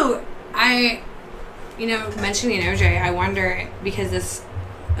also, you know, mentioning O.J., I wonder, because this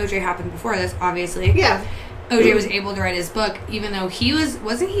O.J. happened before this, obviously. Yeah. O.J. was able to write his book, even though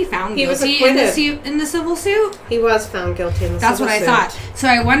wasn't he found He was guilty in the civil suit? He was found guilty in the That's civil what I suit. thought. So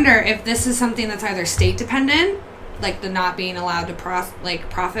I wonder if this is something that's either state dependent, like the not being allowed to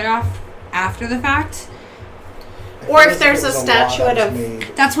profit off after the fact, or if there's a statute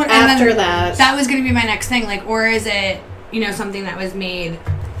of that's what after that. That was going to be my next thing. Like, or is it, you know, something that was made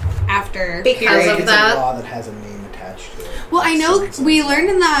after because of it's that a law that has a name attached to it. Well, I know we learned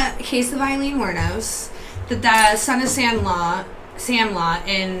in the case of Eileen Wuornos that the Son of Sam law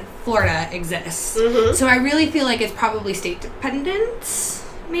in Florida exists. Mm-hmm. So I really feel like it's probably state dependent,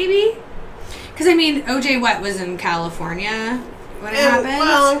 maybe. Because, I mean, O.J. was in California when it happened.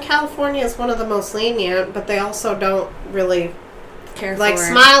 Well, and California is one of the most lenient, but they also don't really care like for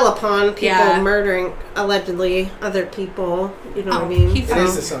smile upon people murdering allegedly other people. You know what I Oh, mean? he It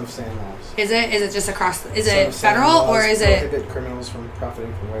is the Son of Sam laws. Is it just across? Is Son it of Sam federal laws or is it? prohibit criminals from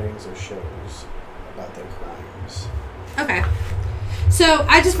profiting from writings or shows about their crimes. Okay. So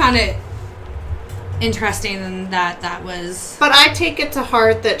I just found it interesting that was. But I take it to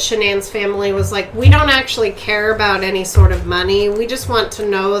heart that Shanann's family was like, we don't actually care about any sort of money. We just want to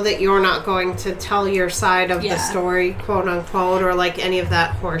know that you're not going to tell your side of the story, quote unquote, or like any of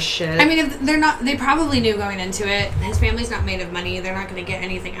that horse shit. I mean, if they're not, they probably knew going into it. His family's not made of money. They're not going to get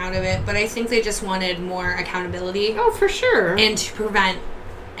anything out of it. But I think they just wanted more accountability. Oh, for sure. And to prevent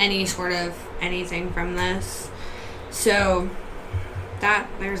any sort of anything from this. So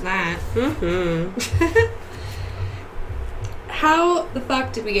there's that. Mm-hmm. How the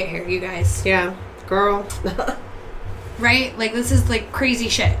fuck did we get here, you guys? Yeah, girl. Right? Like, this is like crazy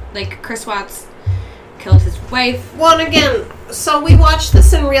shit. Like, Chris Watts killed his wife. Well, and again, so we watched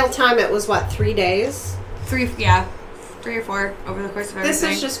this in real time. It was what, 3 days? 3 or 4 over the course of everything. This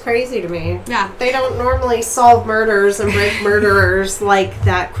is just crazy to me. Yeah. They don't normally solve murders and break murderers like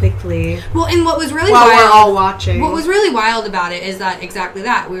that quickly. Well, and what was really while wild, we're all watching. What was really wild about it is that exactly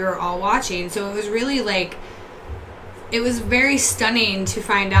that. We were all watching. So it was really like, it was very stunning to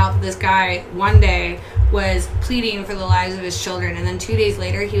find out that this guy one day was pleading for the lives of his children, and then 2 days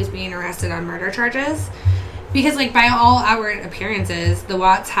later he was being arrested on murder charges. Because, like, by all outward appearances, the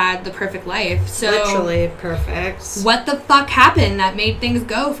Watts had the perfect life. So Literally perfect. what the fuck happened that made things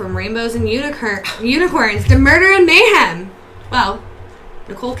go from rainbows and unicorns to murder and mayhem? Well,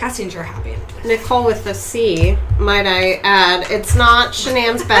 Nicole Kessinger happened. Nicole with the C, might I add. It's not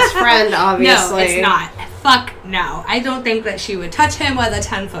Shanann's best friend, obviously. No, it's not. Fuck no. I don't think that she would touch him with a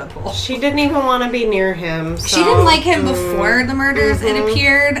 10-foot pole. She didn't even want to be near him. So. She didn't like him before the murders, it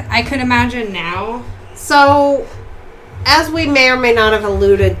appeared. I could imagine now. So, as we may or may not have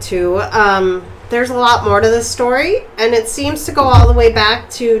alluded to, there's a lot more to this story, and it seems to go all the way back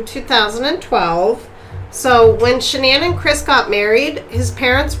to 2012. So, when Shanann and Chris got married, his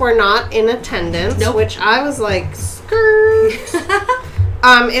parents were not in attendance, Nope. which I was like, skirt.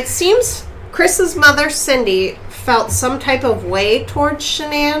 It seems Chris's mother, Cindy, felt some type of way towards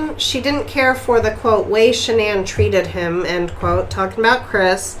Shanann. She didn't care for the, quote, way Shanann treated him, end quote, talking about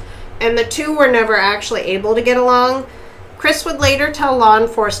Chris. And the two were never actually able to get along. Chris would later tell law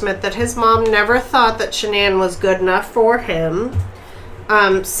enforcement that his mom never thought that Shanann was good enough for him.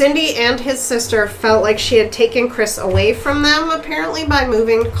 Cindy and his sister felt like she had taken Chris away from them, apparently, by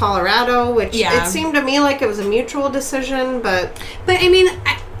moving to Colorado, which it seemed to me like it was a mutual decision, but I mean...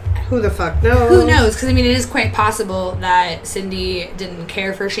 who the fuck knows? Who knows? Because, I mean, it is quite possible that Cindy didn't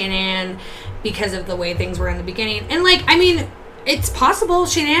care for Shanann because of the way things were in the beginning. And, like, I mean, it's possible.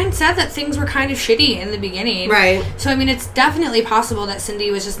 Shanann said that things were kind of shitty in the beginning. Right. So, I mean, it's definitely possible that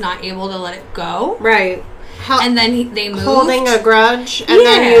Cindy was just not able to let it go. Right. And then they moved. Holding a grudge, and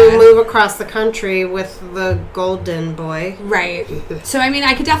then you move across the country with the golden boy. Right. So, I mean,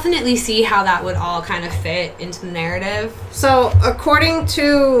 I could definitely see how that would all kind of fit into the narrative. So, according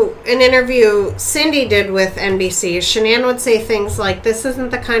to an interview Cindy did with NBC, Shanann would say things like, "This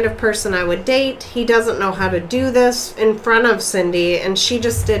isn't the kind of person I would date. He doesn't know how to do this," in front of Cindy, and she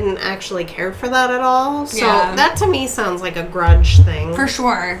just didn't actually care for that at all. So, that to me sounds like a grudge thing. For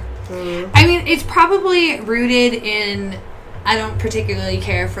sure. I mean, it's probably rooted in, I don't particularly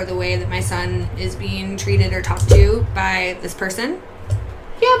care for the way that my son is being treated or talked to by this person.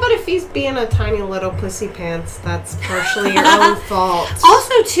 Yeah, but if he's being a tiny little pussy pants, that's partially your own fault.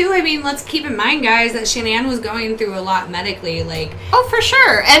 Also, too, I mean, let's keep in mind, guys, that Shanann was going through a lot medically. Like, oh, for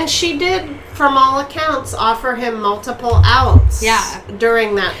sure. And she did, from all accounts, offer him multiple outs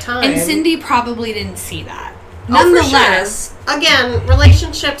during that time. And Cindy probably didn't see that. Nonetheless, again,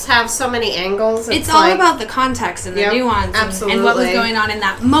 relationships have so many angles. It's all like, about the context and the nuance and what was going on in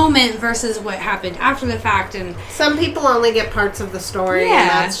that moment versus what happened after the fact. And some people only get parts of the story, and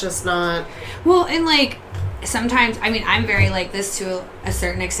that's just not... Well, and, like, sometimes, I mean, I'm very like this to a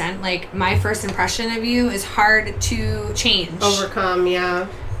certain extent. Like, my first impression of you is hard to change. Overcome, yeah.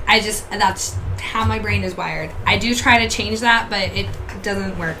 That's how my brain is wired. I do try to change that, but it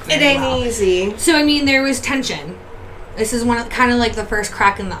doesn't work very well. It ain't easy. So, I mean, there was tension. This is kind of like the first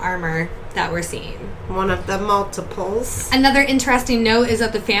crack in the armor that we're seeing. One of the multiples. Another interesting note is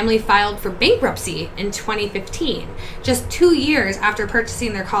that the family filed for bankruptcy in 2015, just 2 years after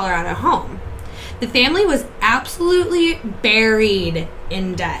purchasing their Colorado home. The family was absolutely buried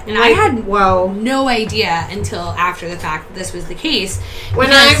in debt. And I had no idea until after the fact that this was the case.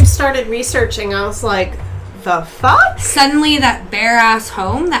 When I started researching, I was like, the fuck? Suddenly that bare-ass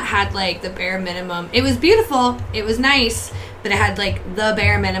home that had, like, the bare minimum. It was beautiful. It was nice. But it had, like, the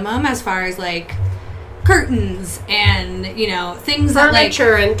bare minimum as far as, like, curtains and, you know, things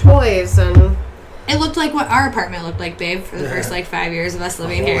furniture and toys and... It looked like what our apartment looked like, babe, for the first, like, 5 years of us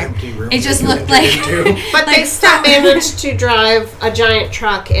living here. Empty room it just looked like... But like, they still managed to drive a giant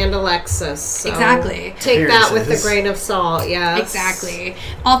truck and a Lexus. So exactly. Take that with a grain of salt, yes. Exactly.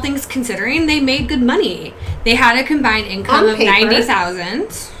 All things considering, they made good money. They had a combined income of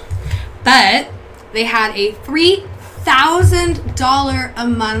 $90,000, but they had a $3,000 a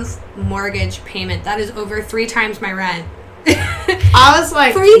month mortgage payment. That is over 3 times my rent. I was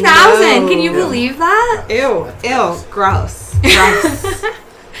like, 3,000. Can you believe that? Ew, gross.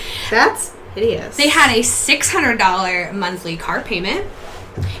 That's hideous. They had a $600 monthly car payment.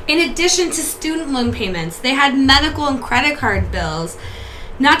 In addition to student loan payments, they had medical and credit card bills.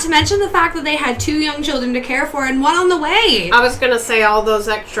 Not to mention the fact that they had 2 young children to care for and one on the way. I was going to say all those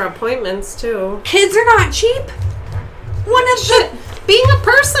extra appointments, too. Kids are not cheap. Being a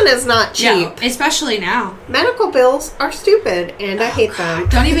person is not cheap. No, especially now. Medical bills are stupid, and I hate them.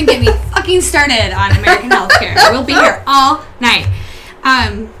 Don't even get me fucking started on American healthcare. We'll be here all night.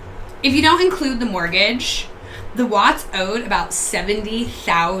 If you don't include the mortgage, the Watts owed about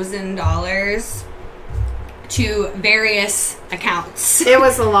 $70,000 to various accounts. It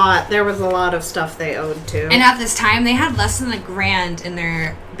was a lot. There was a lot of stuff they owed to. And at this time, they had less than $1,000 in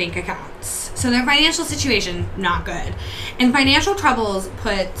their bank accounts. So their financial situation, not good. And financial troubles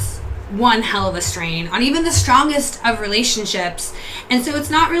puts one hell of a strain on even the strongest of relationships. And so it's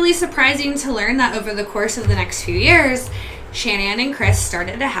not really surprising to learn that over the course of the next few years, Shanann and Chris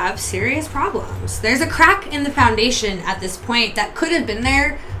started to have serious problems. There's a crack in the foundation at this point that could have been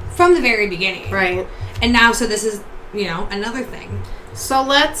there from the very beginning. Right. And now, so this is, another thing. So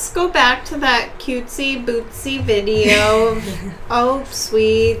let's go back to that cutesy bootsy video of "Oops,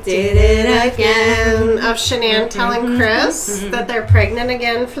 we did it again" of Shanann telling Chris that they're pregnant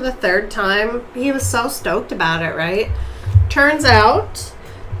again for the third time. He was so stoked about it, right? Turns out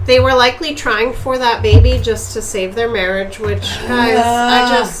they were likely trying for that baby just to save their marriage, which, guys, I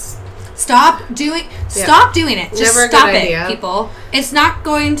just... Stop doing it. Just Never a stop good it, idea. people. It's not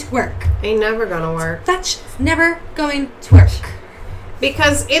going to work. Ain't never gonna work. That's never going to work.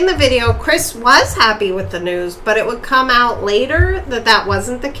 Because in the video, Chris was happy with the news, but it would come out later that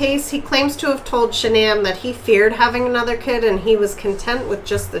wasn't the case. He claims to have told Shanann that he feared having another kid and he was content with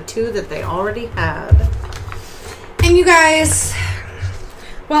just the two that they already had. And you guys,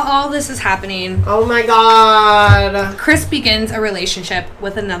 while all this is happening, Oh my god. Chris begins a relationship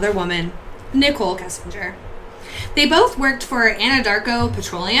with another woman, Nicole Kessinger. They both worked for Anadarko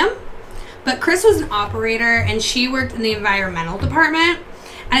Petroleum, but Chris was an operator and she worked in the environmental department.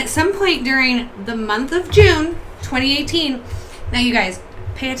 And at some point during the month of June 2018, now you guys,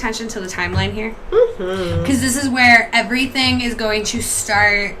 pay attention to the timeline here. Because this is where everything is going to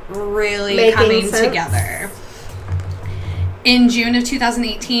start really Making coming sense. together. In June of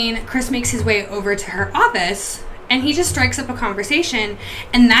 2018, Chris makes his way over to her office and he just strikes up a conversation,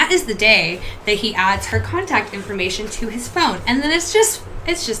 and that is the day that he adds her contact information to his phone. And then it's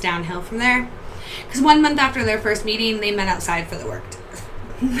just downhill from there. Because 1 month after their first meeting, they met outside for the work.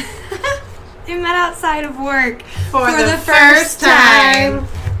 They met outside of work For the first time.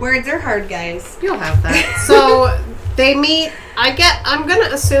 Words are hard, guys. You'll have that. So they meet, I'm going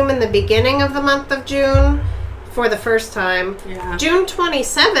to assume in the beginning of the month of June for the first time. Yeah. June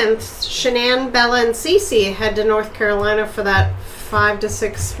 27th, Shanann, Bella, and Cece head to North Carolina for that 5 to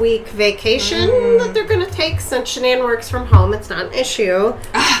 6 week vacation that they're going to take since Shanann works from home. It's not an issue.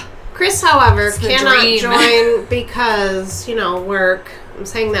 Chris, however, It's the cannot dream. join because, work. I'm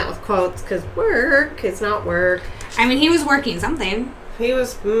saying that with quotes because work is not work. I mean, he was working something. He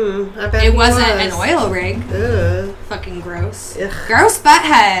was, I bet It he wasn't was. an oil rig. Ugh. Fucking gross. Ugh. Gross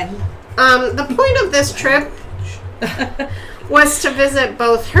butthead. The point of this trip was to visit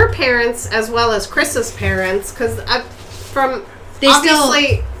both her parents as well as Chris's parents, because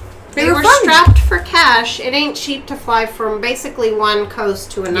They were were fun. strapped for cash. It ain't cheap to fly from basically one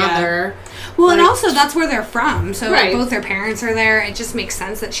coast to another. Well, and Like- also that's where they're from. So Right. both their parents are there. It just makes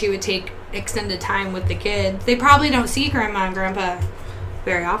sense that she would take extended time with the kid. They probably don't see grandma and grandpa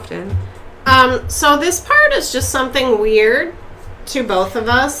very often. So this part is just something weird to both of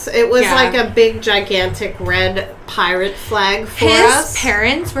us. It was Yeah. like a big, gigantic red pirate flag for His us.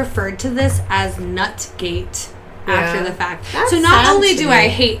 parents referred to this as Nutgate after Yeah. the fact. That's so not sad only to do me. I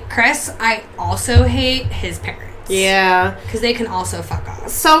hate Chris, I also hate his parents. Yeah. Because they can also fuck off.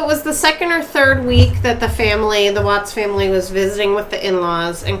 So it was the second or third week that the Watts family, was visiting with the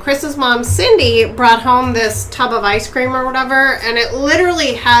in-laws, and Chris's mom, Cindy, brought home this tub of ice cream or whatever, and it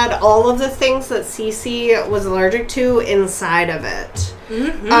literally had all of the things that Cece was allergic to inside of it.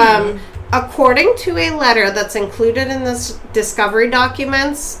 According to a letter that's included in this discovery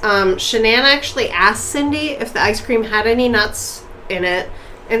documents, Shanann actually asked Cindy if the ice cream had any nuts in it,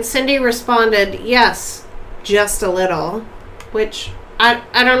 and Cindy responded, yes, just a little, which I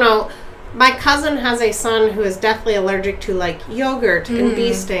don't know. My cousin has a son who is deathly allergic to like yogurt and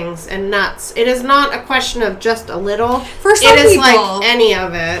bee stings and nuts. It is not a question of just a little. For some it is people. like any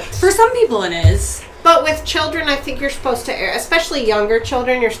of it. For some people it is. But with children, I think you're supposed to err, especially younger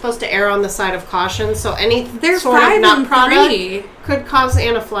children, you're supposed to err on the side of caution. So any They're sort 5 of nut and product 3. could cause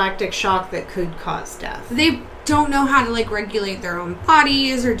anaphylactic shock that could cause death. They don't know how to like regulate their own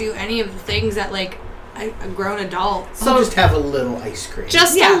bodies or do any of the things that like a grown adult. So just have a little ice cream.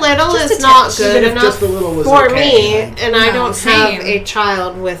 Just Yeah, a little just is a not touch. good Even if enough just a little was for okay, me, like- and I No, don't same. have a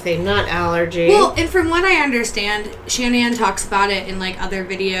child with a nut allergy. Well, and from what I understand, Shanann talks about it in like other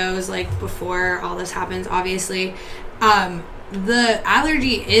videos, like before all this happens, obviously. The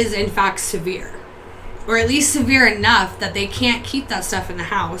allergy is in fact severe. Or at least severe enough that they can't keep that stuff in the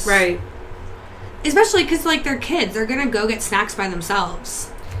house. right. Especially because like they're kids. They're going to go get snacks by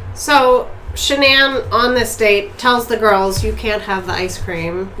themselves. So Shanann on this date tells the girls you can't have the ice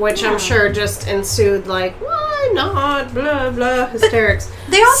cream, which Yeah. I'm sure just ensued like, why not? Blah blah hysterics.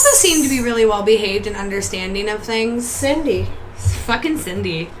 They also seem to be really well behaved and understanding of things. Cindy. Fucking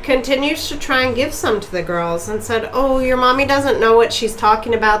Cindy. Continues to try and give some to the girls and said, "Oh, your mommy doesn't know what she's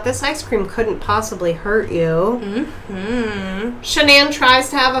talking about. This ice cream couldn't possibly hurt you." Shanann tries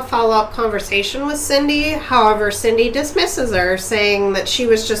to have a follow-up conversation with Cindy. However, Cindy dismisses her, saying that she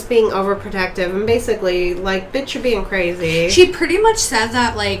was just being overprotective and basically like, "Bitch, you're being crazy." She pretty much said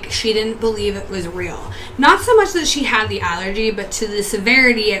that, like, she didn't believe it was real. Not so much that she had the allergy, but to the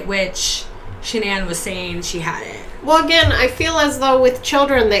severity at which Shanann was saying she had it. Well, again, I feel as though with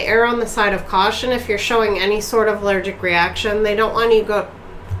children, they err on the side of caution. If you're showing any sort of allergic reaction, they don't want you to go...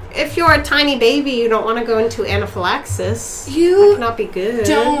 If you're a tiny baby, you don't want to go into anaphylaxis. That cannot be good.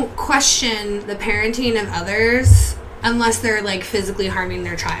 Don't question the parenting of others unless they're, like, physically harming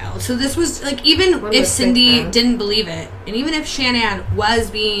their child. So this was, like, even if Cindy didn't believe it, and even if Shanann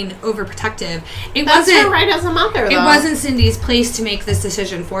was being overprotective, That's her right as a mother, though. It wasn't Cindy's place to make this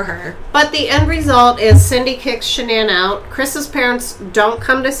decision for her. But the end result is Cindy kicks Shanann out. Chris's parents don't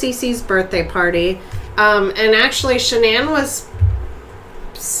come to Cece's birthday party. And actually, Shanann was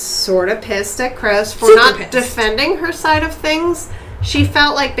sort of pissed at Chris for not defending her side of things. She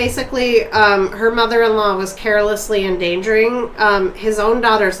felt like basically her mother-in-law was carelessly endangering his own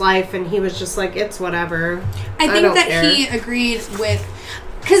daughter's life, and he was just like, it's whatever. I think that care. He agreed with...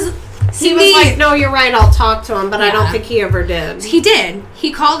 Because he was like, no, you're right, I'll talk to him, but I don't think he ever did. He did.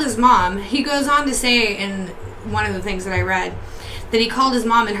 He called his mom. He goes on to say in one of the things that I read that he called his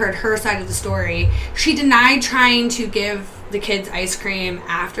mom and heard her side of the story. She denied trying to give the kids ice cream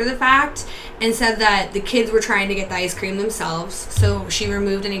after the fact and said that the kids were trying to get the ice cream themselves, so she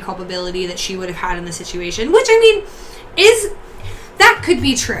removed any culpability that she would have had in the situation, which, I mean, that could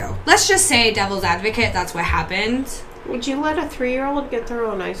be true. Let's just say, devil's advocate, that's what happened. Would you let a 3-year-old get their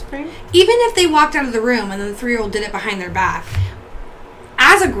own ice cream? Even if they walked out of the room and then the 3-year-old did it behind their back,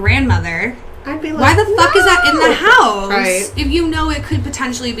 as a grandmother, I'd be like, why the fuck is that in the house? Right. If you know it could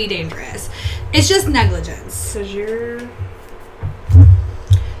potentially be dangerous. It's just negligence. Because you're...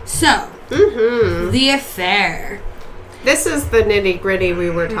 So, the affair. This is the nitty-gritty we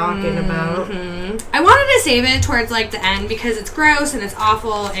were talking about. I wanted to save it towards, like, the end because it's gross and it's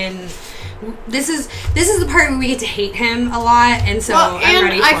awful, and this is the part where we get to hate him a lot, and so I'm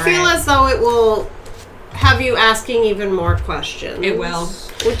ready for it. I feel as though it will have you asking even more questions. It will.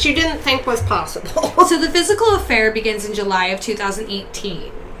 Which you didn't think was possible. So the physical affair begins in July of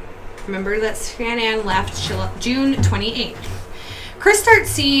 2018. Remember that Shanann left June 28th. Chris starts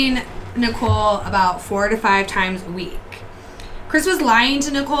seeing Nicole about 4 to 5 times a week. Chris was lying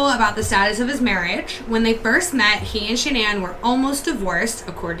to Nicole about the status of his marriage. When they first met, he and Shanann were almost divorced,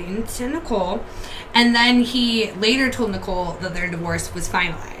 according to Nicole. And then he later told Nicole that their divorce was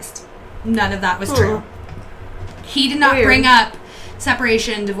finalized. None of that was true. He did not bring up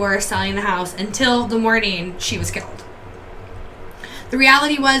separation, divorce, selling the house until the morning she was killed. The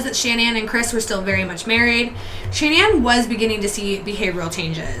reality was that Shanann and Chris were still very much married. Shanann was beginning to see behavioral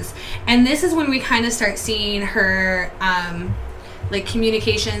changes. And this is when we kind of start seeing her, like,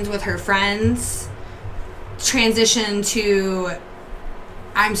 communications with her friends transition to,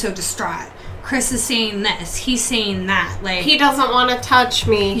 I'm so distraught. Chris is saying this. He's saying that. Like, he doesn't want to touch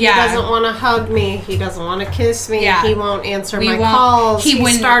me. He doesn't want to hug me. He doesn't want to kiss me. He won't answer my calls. He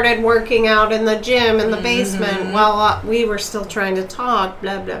started working out in the gym in the basement while we were still trying to talk.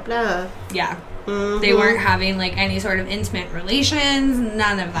 Blah, blah, blah. Yeah. They weren't having, like, any sort of intimate relations.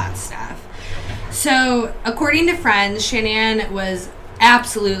 None of that stuff. So, according to friends, Shanann was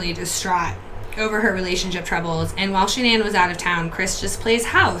absolutely distraught over her relationship troubles, and while Shanann was out of town, Chris just plays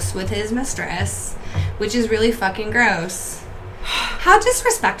house with his mistress, which is really fucking gross. How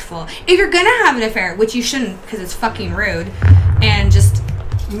disrespectful. If you're gonna have an affair, which you shouldn't because it's fucking rude and just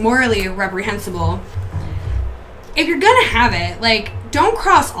morally reprehensible, if you're gonna have it, like, don't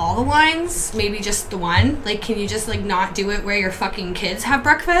cross all the lines, maybe just the one. Like, can you just, like, not do it where your fucking kids have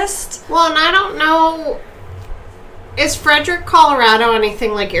breakfast? Well, and I don't know... Is Frederick, Colorado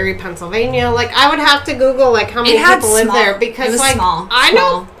anything like Erie, Pennsylvania? Like, I would have to Google, like, how many people live there, because, like, I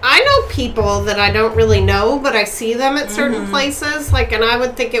know people that I don't really know, but I see them at certain places, like, and I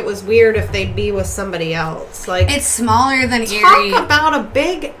would think it was weird if they'd be with somebody else. Like, it's smaller than Erie. Talk about a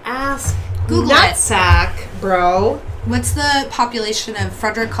big ass nutsack, bro. What's the population of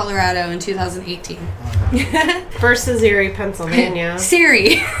Frederick, Colorado in 2018? Versus Erie, Pennsylvania.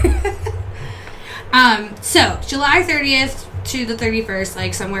 Siri. So, July 30th to the 31st,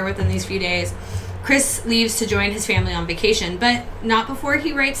 like somewhere within these few days, Chris leaves to join his family on vacation, but not before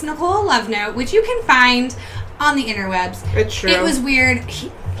he writes Nicole a love note, which you can find on the interwebs. It's true. It was weird.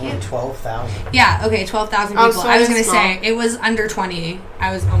 Only 12,000. Yeah, okay, 12,000 people. I was going to say, it was under 20.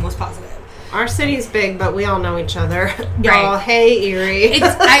 I was almost positive. Our city's big, but we all know each other. Y'all, hey, Erie.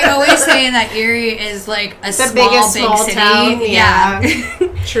 I always say that Erie is like a big city. Town. Yeah.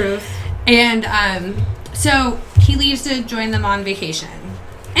 Truth. And so he leaves to join them on vacation.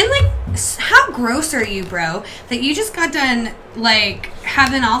 And like, how gross are you, bro, that you just got done like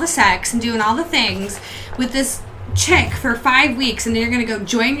having all the sex and doing all the things with this chick for 5 weeks, and then you're gonna go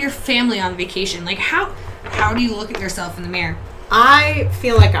join your family on vacation? Like, how do you look at yourself in the mirror? I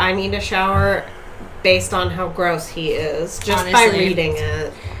feel like I need a shower based on how gross he is, just Honestly. by reading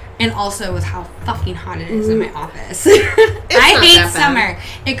it. And also with how fucking hot it is in my office. I hate summer.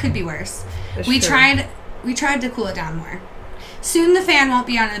 It could be worse. We tried to cool it down more. Soon the fan won't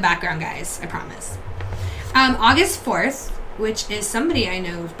be on in the background, guys. I promise. August 4th, which is somebody I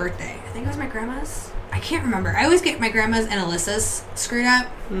know's birthday. I think it was my grandma's. I can't remember. I always get my grandma's and Alyssa's screwed up.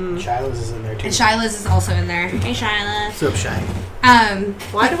 Shiloh's is in there too. And Shiloh's is also in there. Hey, Shiloh. What's up, Shy?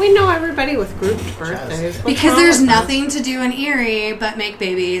 Why do we know everybody with grouped birthdays? What's Because wrong there's with nothing to do in Erie but make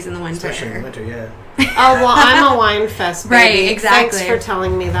babies in the winter. Especially in the winter, yeah. us? Oh, well, I'm a wine fest baby. Right, exactly. Thanks for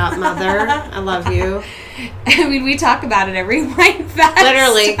telling me that, Mother. I love you. I mean, we talk about it every wine fest.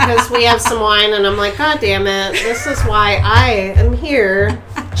 Literally, because we have some wine, and I'm like, God damn it, this is why I am here.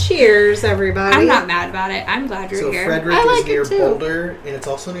 Cheers, everybody. I'm not mad about it. I'm glad you're So here. Frederick I like is near it too. Boulder, and it's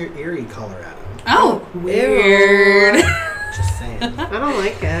also near Erie, Colorado. Oh, weird. Just saying. I don't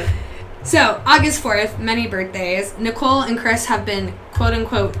like it. So, August 4th, many birthdays. Nicole and Chris have been,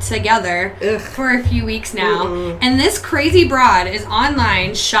 quote-unquote, together for a few weeks now. And this crazy broad is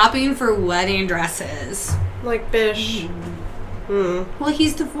online shopping for wedding dresses. Like, bish. Well,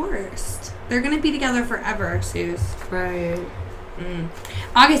 he's divorced. They're going to be together forever, Suze. Right.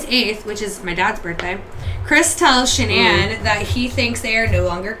 August 8th, which is my dad's birthday, Chris tells Shanann that he thinks they are no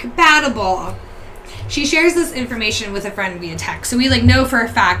longer compatible. She shares this information with a friend via text. So we know for a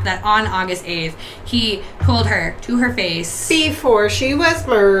fact that on August 8th, he told her to her face. Before she was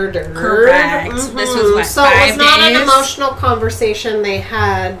murdered. Correct. This was what, So it 5 was not days? an emotional conversation they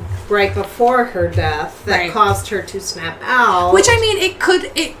had right before her death that Right. caused her to snap out. Which, I mean,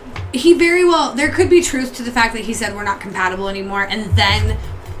 there could be truth to the fact that he said we're not compatible anymore, and then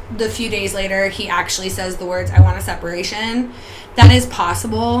the few days later, he actually says the words, I want a separation. That is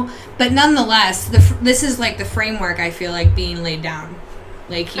possible, but nonetheless, this is the framework I feel like being laid down.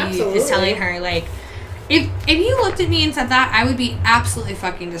 He Absolutely. is telling her, if you looked at me and said that, I would be absolutely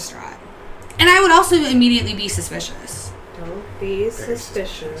fucking distraught. And I would also immediately be suspicious. Don't be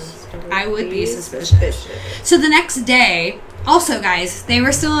suspicious. I would be suspicious. So the next day, also guys, they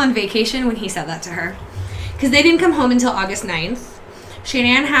were still on vacation when he said that to her. Because they didn't come home until August 9th.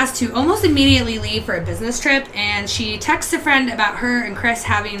 Shanann has to almost immediately leave for a business trip, and she texts a friend about her and Chris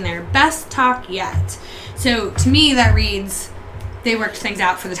having their best talk yet. So to me, that reads, they worked things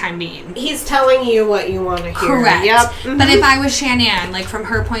out for the time being. He's telling you what you want to hear. Correct. Yep. But if I was Shanann, from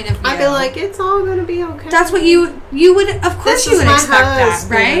her point of view, I'd be like, it's all going to be okay. that's what you would, of course This you is would my expect that,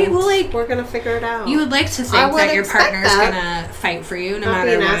 husband. right? Well, we're going to figure it out. you would like to I think would that your expect partner's that. gonna fight for you no Don't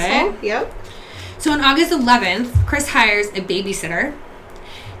be matter an what. asshole. Yep. So on August 11th, Chris hires a babysitter.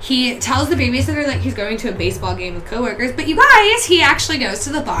 He tells the babysitter that he's going to a baseball game with coworkers, but you guys, he actually goes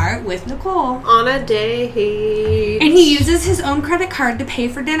to the bar with Nicole. On a date. And he uses his own credit card to pay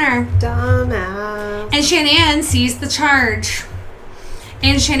for dinner. Dumbass. And Shanann sees the charge.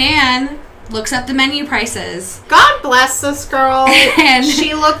 And Shanann looks up the menu prices. God bless this girl. And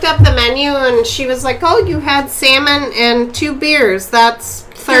she looked up the menu and she was like, oh, you had salmon and 2 beers. That's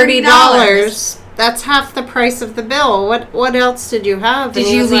 $30. That's half the price of the bill. What else did you have? Did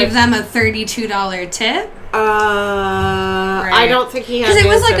you leave them a $32 tip? I don't think he had. Because it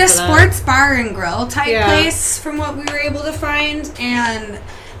was like a answer for that. sports bar and grill type place from what we were able to find. And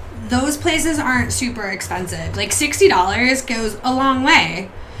those places aren't super expensive. $60 goes a long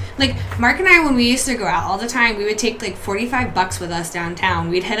way. Mark and I, when we used to go out all the time, we would take $45 with us downtown.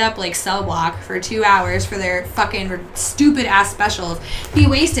 We'd hit up Cell Block for 2 hours for their fucking stupid ass specials, be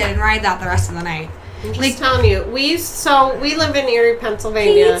wasted, and ride that the rest of the night. I'm just telling you, we live in Erie,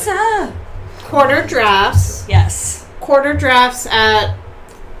 Pennsylvania. Pizza. Quarter drafts. Yes. Quarter drafts at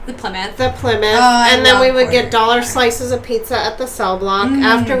The Plymouth. and then love we would get quarter dollar drafts. slices of pizza at the Cell Block.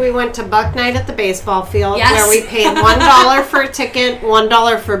 After we went to Buck Night at the baseball field, Yes. where we paid $1 for a ticket,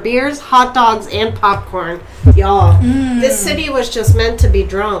 $1 for beers, hot dogs, and popcorn. Y'all, this city was just meant to be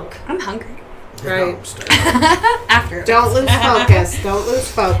drunk. I'm hungry. Right. After. Don't lose focus. Don't lose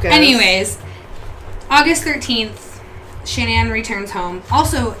focus. Anyways, August 13th, Shanann returns home.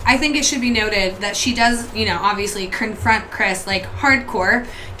 Also, I think it should be noted that she does, obviously confront Chris hardcore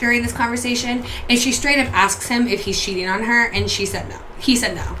during this conversation, and she straight up asks him if he's cheating on her, and she said no. He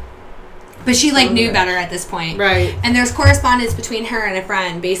said no. But she, like, knew better at this point. Right. And there's correspondence between her and a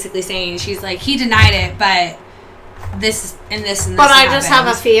friend basically saying, she's like, he denied it, but this and this and this But I just have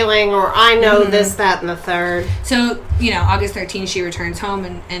happened. a feeling, or I know this, that, and the third. So, you know, August 13th, she returns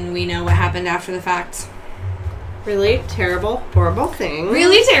home, and we know what happened after the fact. Really terrible, horrible thing.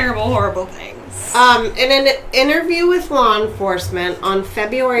 Really terrible, horrible things. In an interview with law enforcement on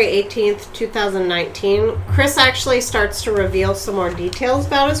February 18th, 2019, Chris actually starts to reveal some more details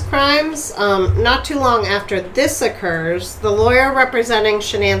about his crimes. Not too long after this occurs, the lawyer representing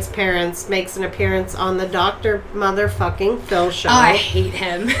Shanann's parents makes an appearance on the Dr. Motherfucking Phil show. Oh, I hate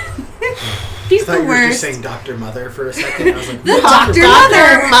him. He's I thought the you were just worst. saying Dr. Mother for a second. I was like, The what? Dr.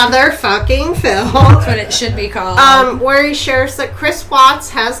 Mother. Motherfucking Phil. That's what it should be called. Where he shares that Chris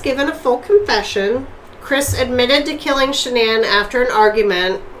Watts has given a full confession. Chris admitted to killing Shanann after an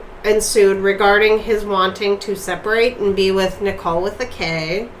argument ensued regarding his wanting to separate and be with Nicole with a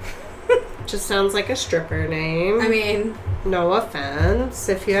K. Just sounds like a stripper name. I mean, No offense,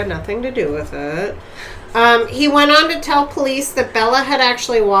 if you had nothing to do with it. He went on to tell police that Bella had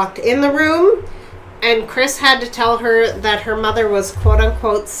actually walked in the room, and Chris had to tell her that her mother was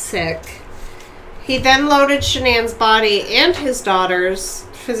quote-unquote sick. He then loaded Shanann's body and his daughters,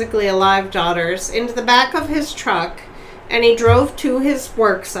 physically alive daughters, into the back of his truck, and he drove to his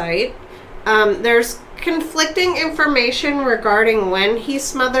work site. There's conflicting information regarding when he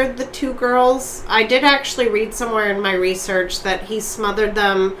smothered the two girls. I did actually read somewhere in my research that he smothered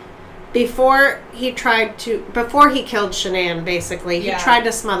them before he killed Shanann, basically. Yeah. He tried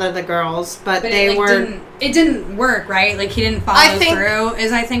to smother the girls, but they it, like, were... It didn't work, right? Like, he didn't follow through,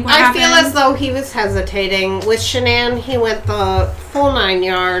 is I think what I happened. feel as though he was hesitating. With Shanann, he went the full 9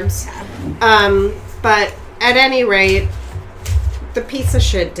 yards. But at any rate, the piece of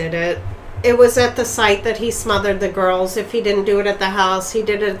shit did it. It was at the site that he smothered the girls. If he didn't do it at the house, he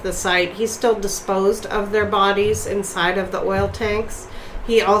did it at the site. He still disposed of their bodies inside of the oil tanks.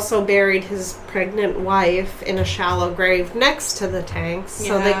 He also buried his pregnant wife in a shallow grave next to the tanks,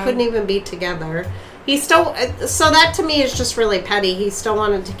 so they Yeah. couldn't even be together. He still... So that to me is just really petty. He still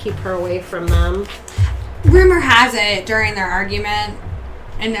wanted to keep her away from them. Rumor has it during their argument,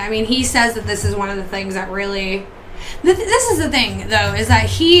 and I mean, he says that this is one of the things that really... This is the thing, though, is that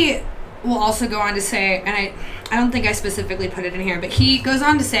he will also go on to say, and I don't think I specifically put it in here, but he goes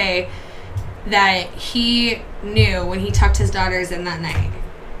on to say that he knew when he tucked his daughters in that night.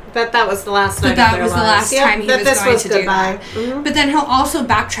 That was the last night That of their was the lives. last time he that was this going was to goodbye. do that. Mhm. But then he'll also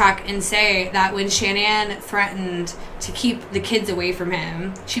backtrack and say that when Shanann threatened to keep the kids away from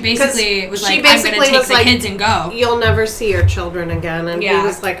him, she basically was like, I'm going to take the kids and go. You'll never see your children again. And he Yeah.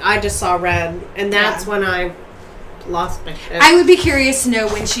 was like, I just saw red. And that's Yeah. when I lost my shit. I would be curious to know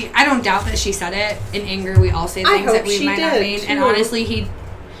when I don't doubt that she said it. In anger, we all say I things that hope we she might not did, mean. And too. honestly, he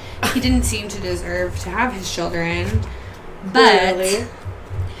didn't seem to deserve to have his children. But, Really?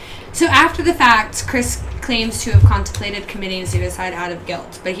 so after the fact, Chris claims to have contemplated committing suicide out of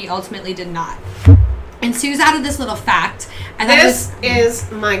guilt, but he ultimately did not. And Sue's out of this little fact. And This is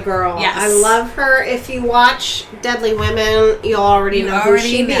my girl. Yes. I love her. If you watch Deadly Women, you'll already know who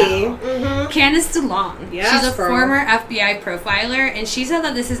she be. Mm-hmm. Candace DeLong. Yes, She's a girl. former FBI profiler, and she said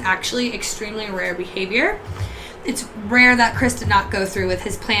that this is actually extremely rare behavior. It's rare that Chris did not go through with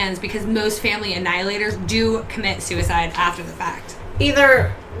his plans because most family annihilators do commit suicide after the fact.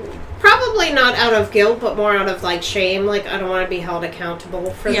 Either... Probably not out of guilt, but more out of, like, shame. Like, I don't want to be held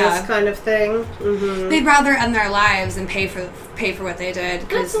accountable for this kind of thing. Mm-hmm. They'd rather end their lives and pay for what they did.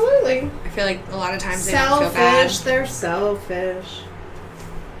 'Cause Absolutely. I feel like a lot of times they don't feel bad. Selfish. They're selfish.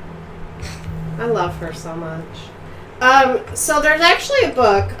 I love her so much. So there's actually a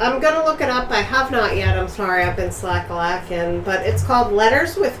book. I'm going to look it up. I have not yet. I'm sorry. I've been slack-a-lacking. But it's called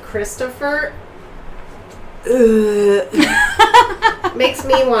Letters with Christopher. Makes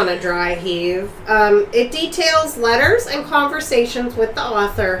me want to dry heave. It details letters and conversations with the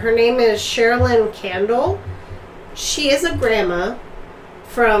author. Her name is Sherilyn Candle. She is a grandma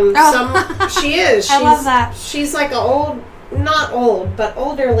from She is. I love that. She's like not old, but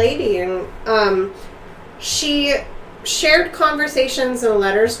older lady, and she shared conversations and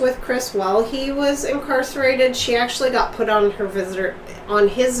letters with Chris while he was incarcerated. She actually got put on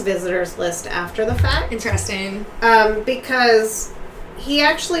his visitors list after the fact. Interesting. Because he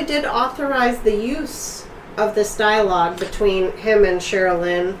actually did authorize the use of this dialogue between him and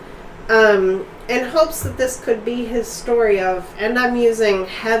Sherilyn, in hopes that this could be his story of, and I'm using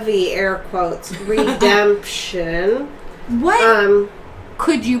heavy air quotes, redemption. What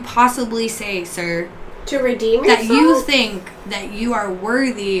could you possibly say, sir, to redeem that yourself? you think that you are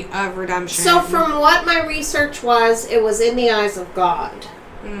worthy of redemption? So from what my research was, it was in the eyes of God.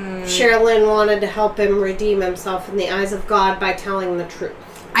 Sherilyn wanted to help him redeem himself in the eyes of God by telling the truth.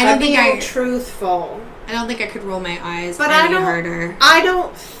 I don't think being truthful. I don't think I could roll my eyes But any harder. I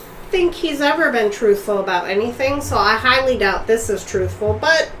don't think he's ever been truthful about anything, so I highly doubt this is truthful.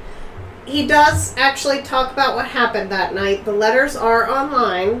 But he does actually talk about what happened that night. The letters are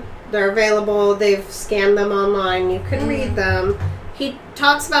online. They're available. They've scanned them online. You can read them. He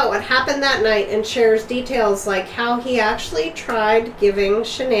talks about what happened that night and shares details like how he actually tried giving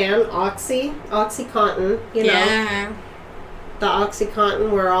Shanann OxyContin, you know. The OxyContin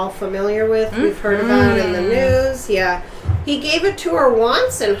we're all familiar with. We've heard about it in the news. Yeah. He gave it to her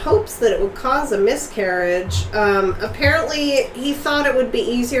once in hopes that it would cause a miscarriage. Apparently, he thought it would be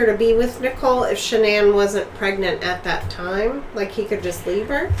easier to be with Nicole if Shanann wasn't pregnant at that time. Like, he could just leave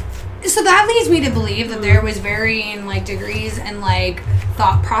her. So that leads me to believe that there was varying, like, degrees and, like,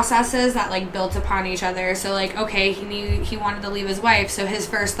 thought processes that, like, built upon each other. So, like, okay, he knew he wanted to leave his wife, so his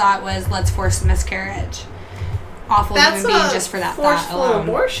first thought was, let's force a miscarriage. Awful human being just for that thought alone.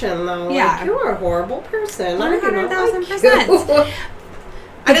 Forceful abortion, though. Yeah. Like, you're a horrible person. 100,000%.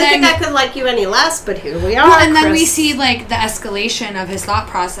 I didn't think I could like you any less, but here we are. Well, and then we see, like, the escalation of his thought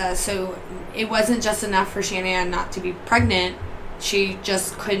process. So it wasn't just enough for Shanann not to be pregnant. She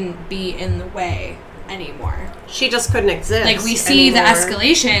just couldn't be in the way anymore. She just couldn't exist. Like, we see anymore. The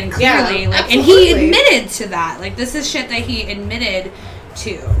escalation clearly. Yeah, like, and he admitted to that. Like, this is shit that he admitted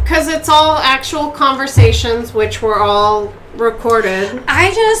to. Because it's all actual conversations, which were all recorded.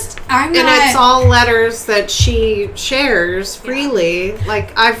 And it's all letters that she shares freely. Yeah.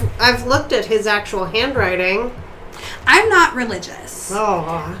 Like, I've looked at his actual handwriting. I'm not religious.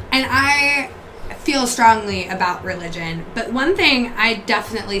 Oh. And I feel strongly about religion, but one thing I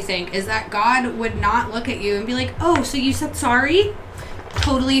definitely think is that God would not look at you and be like, oh, so you said sorry?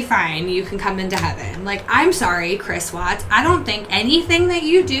 Totally fine, you can come into heaven. Like, I'm sorry, Chris Watts, I don't think anything that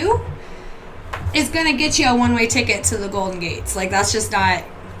you do is gonna get you a one-way ticket to the Golden Gates. Like, that's just not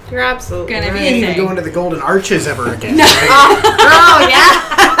You're absolutely gonna right. be a You can't thing. even go into the Golden Arches ever again. No. Right? Oh,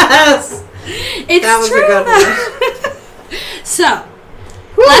 yes! It's that was true, a good one. So,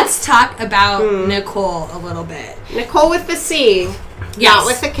 let's talk about Nicole a little bit. Nicole with the C, Yes. not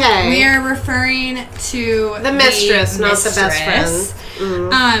with the K. We are referring to the mistress, not the best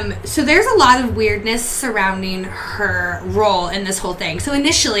friend. So there's a lot of weirdness surrounding her role in this whole thing. So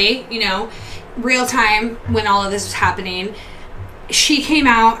initially, you know, real time when all of this was happening, she came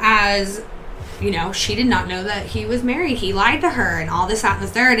out as, you know, she did not know that he was married. He lied to her and all this, that, and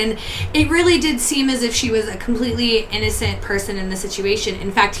the third. And it really did seem as if she was a completely innocent person in the situation.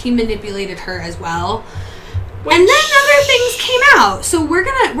 In fact, he manipulated her as well. And then other things came out. So we're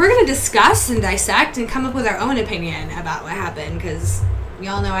gonna discuss and dissect and come up with our own opinion about what happened, because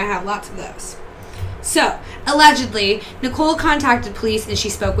y'all know I have lots of those. So, allegedly, Nicole contacted police and she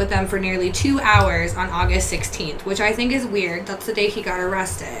spoke with them for nearly 2 hours on August 16th, which I think is weird. That's the day he got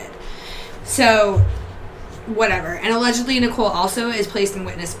arrested. So, whatever. And allegedly, Nicole also is placed in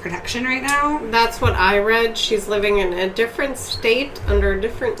witness protection right now. That's what I read. She's living in a different state under a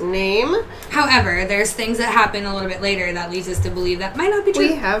different name. However, there's things that happen a little bit later that leads us to believe that might not be true.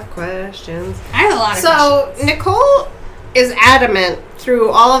 We have questions. I have a lot of questions. So, Nicole is adamant through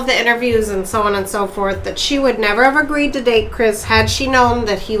all of the interviews and so on and so forth that she would never have agreed to date Chris had she known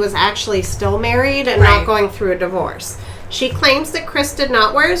that he was actually still married and not going through a divorce. She claims that Chris did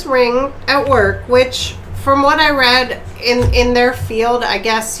not wear his ring at work, which, from what I read in their field, I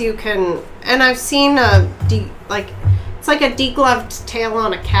guess you can, and I've seen it's like a degloved tail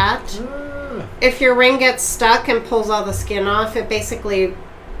on a cat. If your ring gets stuck and pulls all the skin off, it basically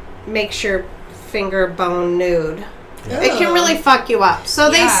makes your finger bone nude. It can really fuck you up. So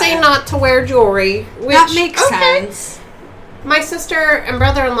they say not to wear jewelry. Which, that makes sense. My sister and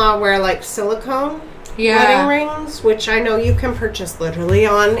brother-in-law wear, like, silicone wedding rings, which I know you can purchase literally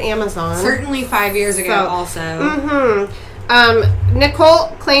on Amazon. Certainly 5 years ago also. Nicole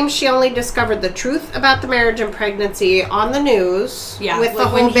claims she only discovered the truth about the marriage and pregnancy on the news. Yeah. With the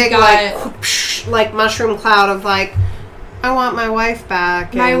whole big, like, mushroom cloud of, like, I want my wife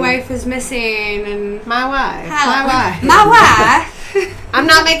back. My wife is missing. And my wife. My wife. I'm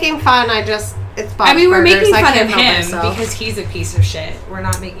not making fun. It's Bob's I mean, we're Burgers. making fun of him because he's a piece of shit. We're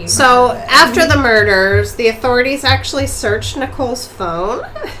not making fun So, of him. after the murders, the authorities actually searched Nicole's phone.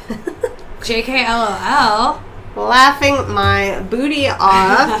 JK LOL. Laughing my booty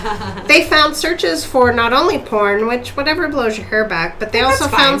off. They found searches for not only porn, which whatever blows your hair back, but they also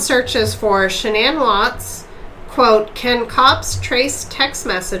found searches for Shanann Watts, quote, can cops trace text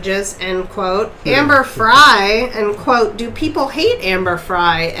messages, end quote. Amber Fry, end quote, do people hate Amber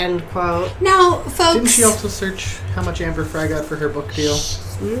Fry, end quote. Now, folks... Didn't she also search how much Amber Fry got for her book deal?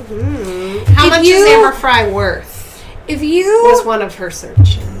 Mm-hmm. How much is Amber Fry worth? If you... was one of her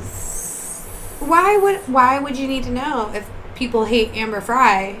searches. Why would you need to know if people hate Amber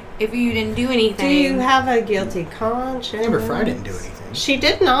Fry if you didn't do anything? Do you have a guilty conscience? Amber Fry didn't do anything. She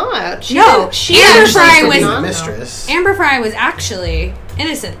did not. Amber Fry was the mistress. Amber Fry was actually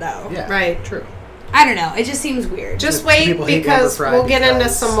innocent, though. Yeah, right. True. I don't know. It just seems weird. Just wait, because we'll get into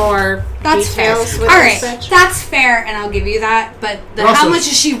some more details with all right, this. that's fair, and I'll give you that. But the how much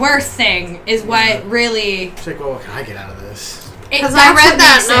is she worth thing is what really... It's like, well, what can I get out of this? Because I read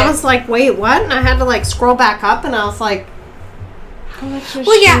that, and I was like, wait, what? And I had to, like, scroll back up, and I was like...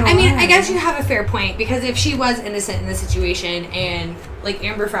 Well, yeah, I mean, I guess you have a fair point, because if she was innocent in the situation, and, like,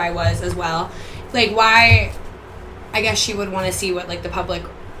 Amber Fry was as well, like, why, I guess she would want to see what, like, the public,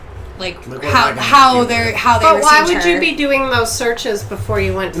 like how they But why would you be doing those searches before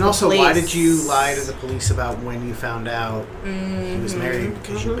you went to the police? And also, why did you lie to the police about when you found out he was married?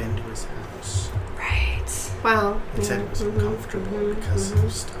 Because you've been to his house. Right. Well, it said it was uncomfortable because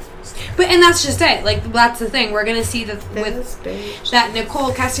of stuff. And that's just it. Like, that's the thing. We're gonna see that that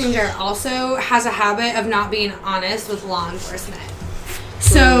Nicole Kessinger also has a habit of not being honest with law enforcement.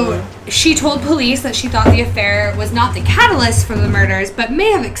 So she told police that she thought the affair was not the catalyst for the murders, but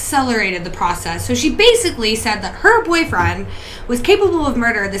may have accelerated the process. So she basically said that her boyfriend was capable of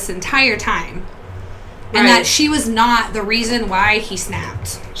murder this entire time. And that she was not the reason why he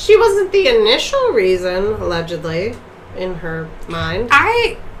snapped. She wasn't the initial reason, allegedly, in her mind.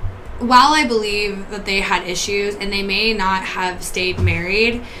 While I believe that they had issues and they may not have stayed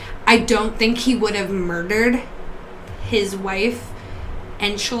married, I don't think he would have murdered his wife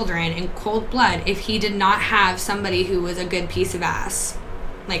and children in cold blood if he did not have somebody who was a good piece of ass.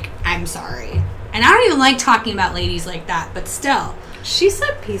 Like, I'm sorry. And I don't even like talking about ladies like that, but still. She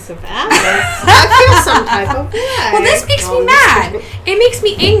said piece of ass. I feel some type of way. Well, this makes me mad. It makes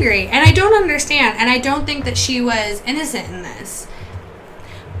me angry, and I don't understand, and I don't think that she was innocent in this.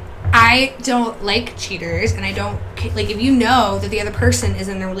 I don't like cheaters, and I don't like if you know that the other person is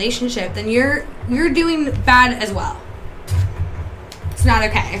in a relationship, then you're doing bad as well. It's not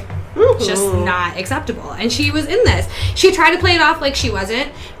okay. It's just not acceptable. And she was in this. She tried to play it off like she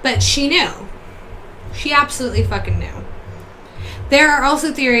wasn't, but she knew. She absolutely fucking knew. There are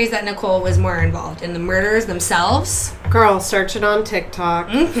also theories that Nicole was more involved in the murders themselves. Girl, search it on TikTok.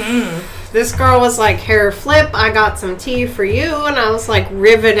 This girl was like, hair flip, I got some tea for you. And I was like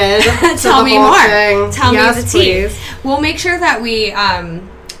riveted. Tell me more. Thing. Tell me the tea. Please. We'll make sure that we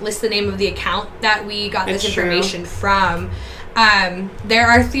list the name of the account that we got this information from. There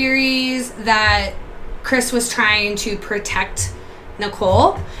are theories that Chris was trying to protect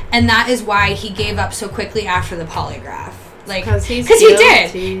Nicole, and that is why he gave up so quickly after the polygraph. Like, because he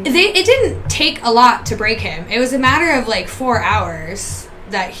did. It didn't take a lot to break him. It was a matter of like 4 hours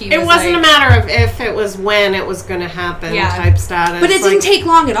that he was. It wasn't a matter of if, it was when it was going to happen type status. But it didn't take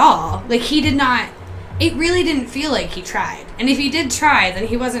long at all. Like, he did not. It really didn't feel like he tried. And if he did try, then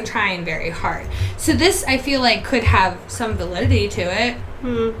he wasn't trying very hard. So this, I feel like, could have some validity to it.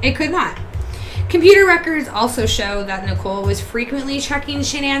 It could not. Computer records also show that Nicole was frequently checking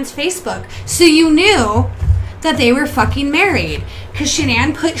Shanann's Facebook. So you knew that they were fucking married. Because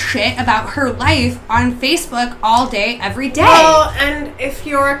Shanann put shit about her life on Facebook all day, every day. Well, and if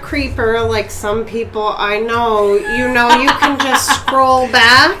you're a creeper, like some people I know, you can just scroll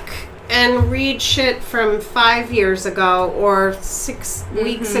back and read shit from 5 years ago or 6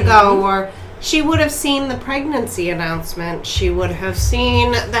 weeks ago, or she would have seen the pregnancy announcement. She would have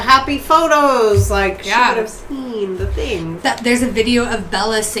seen the happy photos. Like, she would have seen the things. There's a video of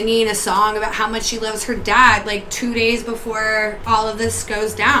Bella singing a song about how much she loves her dad, like 2 days before all of this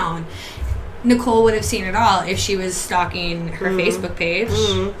goes down. Nicole would have seen it all if she was stalking her Facebook page.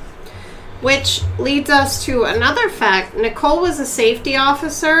 Which leads us to another fact. Nicole was a safety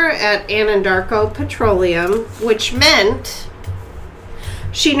officer at Anadarko Petroleum, which meant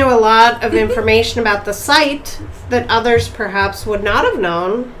she knew a lot of information about the site that others perhaps would not have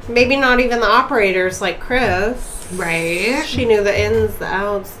known. Maybe not even the operators like Chris. Right. She knew the ins, the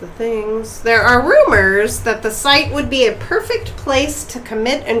outs, the things. There are rumors that the site would be a perfect place to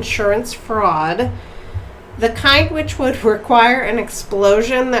commit insurance fraud, the kind which would require an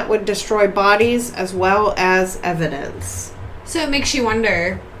explosion that would destroy bodies as well as evidence. So it makes you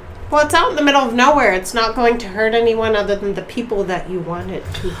wonder, Well, it's out in the middle of nowhere. It's not going to hurt anyone other than the people that you want it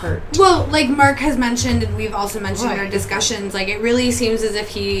to hurt. Well, like Mark has mentioned, and we've also mentioned in our Right. discussions, like, it really seems as if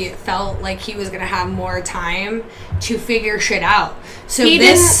he felt like he was going to have more time to figure shit out. So He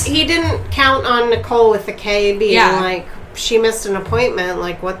this... didn't count on Nicole with the K being Yeah. like, she missed an appointment.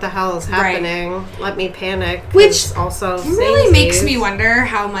 Like, what the hell is Right. happening? Let me panic. 'cause Which also really makes samesies. me wonder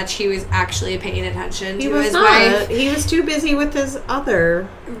how much he was actually paying attention He to was his not. wife. He was too busy with his other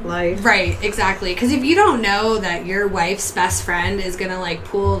life. Right, exactly. Because if you don't know that your wife's best friend is gonna like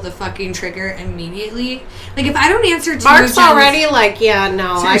pull the fucking trigger immediately, like if I don't answer to Mark's Jen's- already like, yeah,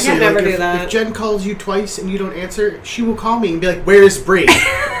 no, Seriously, I could never like, do if, that. If Jen calls you twice and you don't answer, she will call me and be like, "Where's Bree?"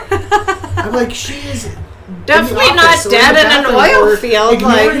 I'm like, she is Definitely in the not office or dead the in an bathroom oil or field,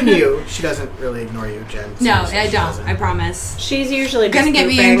 ignoring like- you. She doesn't really ignore you, Jen. No, Seriously, I she don't. doesn't. I promise. She's usually just Gonna get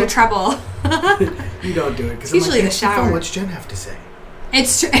me pooping. into trouble. You don't do it because Usually I'm the like, shower. "Phone, what's Jen have to say?"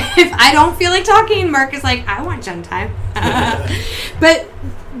 It's true. If I don't feel like talking, Mark is like, I want Jen time. But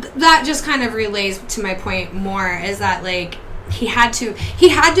that just kind of relays to my point more, is that like he had to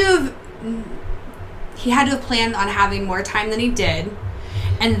have planned on having more time than he did,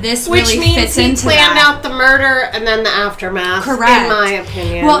 and this Which really means fits he into planned that. out the murder and then the aftermath. Correct. In my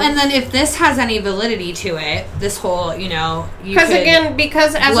opinion. Well, and then if this has any validity to it, this whole, you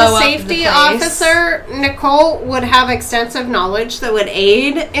because as blow a up safety the place. officer, Nicole would have extensive knowledge that would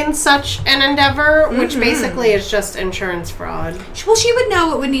aid in such an endeavor, which basically is just insurance fraud. well, she would know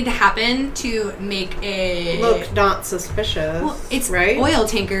what would need to happen to make it Look not suspicious. Well, it's right. oil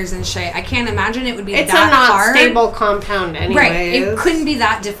tankers and shit. I can't imagine it would be It's a that not hard. stable compound, anyways. Right. It couldn't be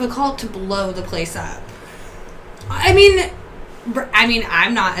that difficult to blow the place up. I mean,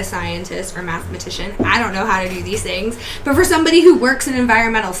 I'm not a scientist or mathematician. I don't know how to do these things. But for somebody who works in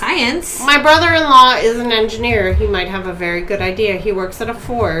environmental science, My brother-in-law is an engineer. He might have a very good idea. He works at a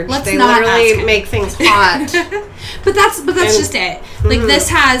forge. Let's they not ask literally him. make things hot. but that's And- just it. Like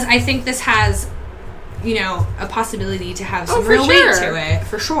I think this has, a possibility to have some for real weight sure. to it,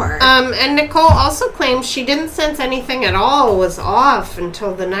 for sure. And Nicole also claims she didn't sense anything at all was off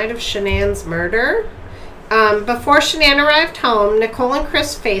until the night of Shanann's murder. Before Shanann arrived home, Nicole and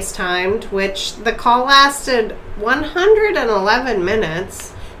Chris FaceTimed, which the call lasted 111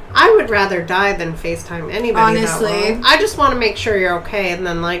 minutes. I would rather die than FaceTime anybody Honestly. that long. I just want to make sure you're okay, and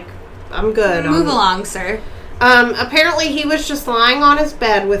then, I'm good. Move along, sir. Apparently he was just lying on his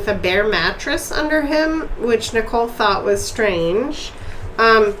bed with a bare mattress under him, which Nicole thought was strange.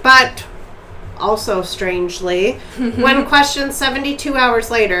 But also strangely, when questioned 72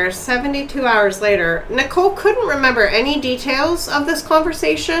 hours later, Nicole couldn't remember any details of this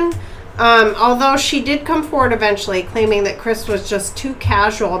conversation. Although she did come forward eventually, claiming that Chris was just too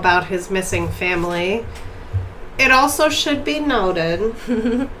casual about his missing family. It also should be noted,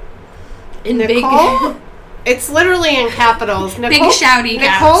 In Nicole, it's literally in capitals. big shouty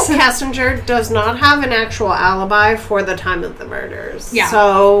Nicole caps. Kessinger does not have an actual alibi for the time of the murders. Yeah.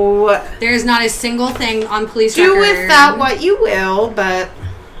 So There's not a single thing on police do record. with that what you will, but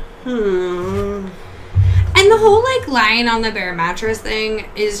And the whole lying on the bare mattress thing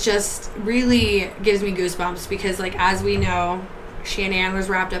is just really gives me goosebumps, because as we know, Shanann was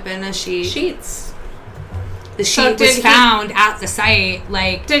wrapped up in a sheet. sheets. The So sheet did was he- found at the site.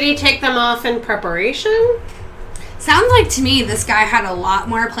 Did he take them off in preparation? Sounds like to me this guy had a lot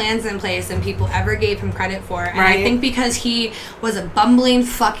more plans in place than people ever gave him credit for. And I Right. think because he was a bumbling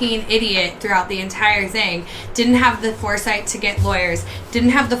fucking idiot throughout the entire thing, didn't have the foresight to get lawyers,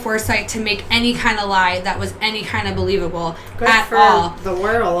 didn't have the foresight to make any kind of lie that was any kind of believable Good at for all. the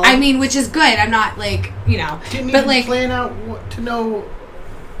world. I mean, which is good. I'm not Didn't but even plan out what to know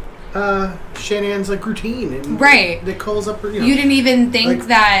Shannon's routine and Right. Nicole's up. you didn't even think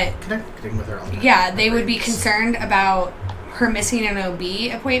that. Connecting with her all the time. Yeah, they would be concerned about her missing an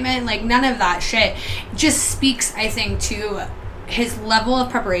OB appointment. None of that shit just speaks, I think, to his level of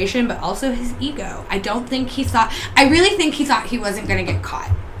preparation, but also his ego. I really think he thought he wasn't going to get caught.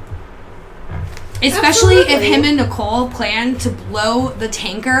 Especially if Absolutely. him and Nicole planned to blow the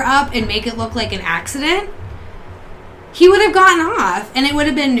tanker up and make it look like an accident. He would have gotten off, and it would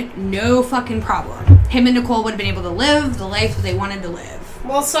have been no fucking problem. Him and Nicole would have been able to live the life that they wanted to live.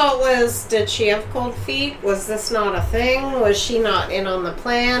 Well, so did she have cold feet? Was this not a thing? Was she not in on the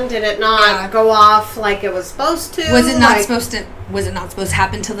plan? Did it not Yeah. go off like it was supposed to? Was it not supposed to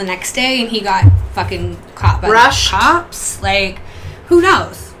happen till the next day and he got fucking caught by Rushed. the cops? Who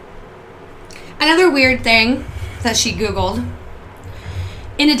knows? Another weird thing that she Googled,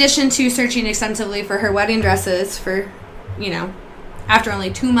 in addition to searching extensively for her wedding dresses for, after only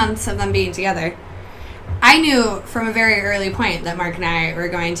 2 months of them being together, I knew from a very early point that Mark and I were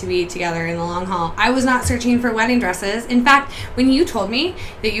going to be together in the long haul. I was not searching for wedding dresses. In fact, when you told me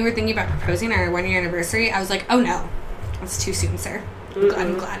that you were thinking about proposing our 1 year anniversary, I was like, oh no, it's too soon, sir.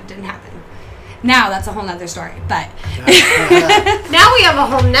 I'm glad it didn't happen. Now that's a whole nother story, but now we have a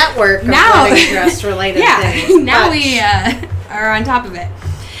whole network of wedding dress related things. Now we are on top of it.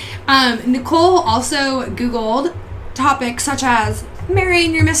 Nicole also Googled topics such as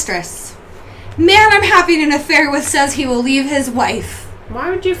marrying your mistress. Man I'm having an affair with says he will leave his wife. Why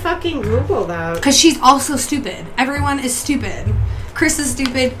would you fucking Google that? Because she's also stupid. Everyone is stupid. Chris is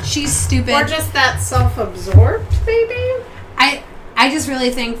stupid. She's stupid. Or just that self-absorbed, maybe? I just really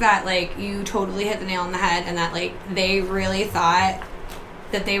think that, like, you totally hit the nail on the head and that, like, they really thought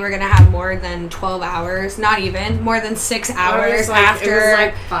that they were going to have more than 12 hours, not even, more than 6 hours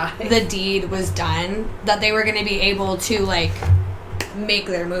after the deed was done, that they were going to be able to, like, make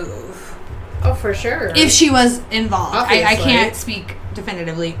their move. Oh, for sure. If she was involved. I can't speak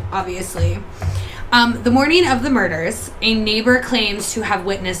definitively, obviously. The morning of the murders, a neighbor claims to have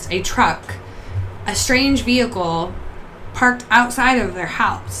witnessed a truck, a strange vehicle, parked outside of their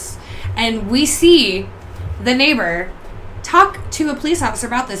house. And we see the neighbor talk to a police officer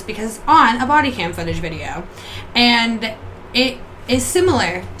about this because on a body cam footage video. And it is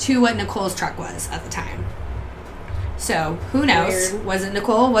similar to what Nicole's truck was at the time. So, who knows? Weird. Was it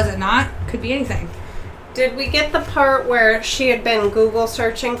Nicole? Was it not? Could be anything. Did we get the part where she had been Google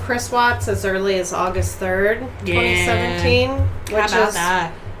searching Chris Watts as early as August 3rd, 2017? How about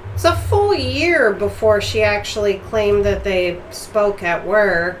that? It's a full year before she actually claimed that they spoke at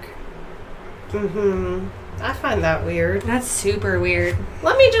work. I find that weird. That's super weird.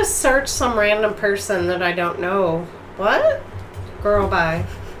 Let me just search some random person that I don't know. What? Girl, bye.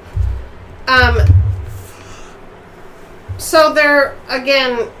 So there,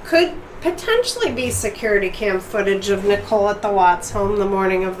 again, could potentially be security cam footage of Nicole at the Watts home the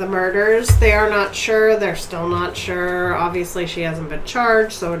morning of the murders. They are not sure. They're still not sure. Obviously, she hasn't been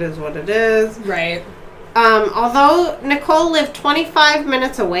charged, so it is what it is. Right. Although Nicole lived 25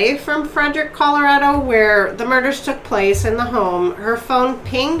 minutes away from Frederick, Colorado, where the murders took place in the home, her phone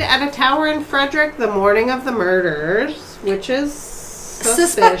pinged at a tower in Frederick the morning of the murders, which is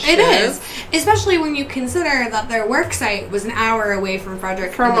suspicious. It is. Especially when you consider that their work site was an hour away from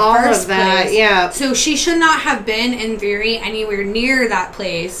Frederick from in the all first of that, place. Yeah. So she should not have been, in theory, anywhere near that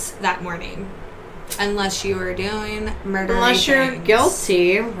place that morning. Unless you were doing murder. Unless you're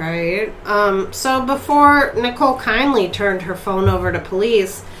guilty, right? So before Nicole kindly turned her phone over to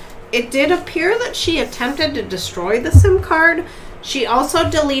police, it did appear that she attempted to destroy the SIM card. She also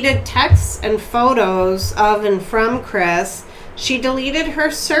deleted texts and photos of and from Chris. She deleted her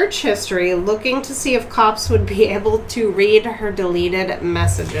search history, looking to see if cops would be able to read her deleted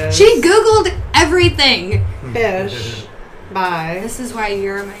messages. She Googled everything. Ish. Bye. This is why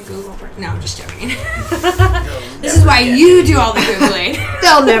you're my Google No, I'm just joking. This is why you do all the Googling.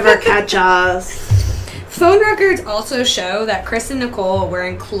 They'll never catch us. Phone records also show that Chris and Nicole were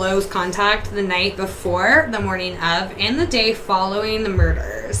in close contact the night before, the morning of, and the day following the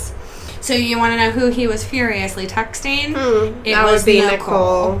murders. So you want to know who he was furiously texting? It that was would be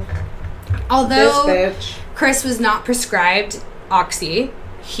Nicole. Although this bitch. Chris was not prescribed Oxy,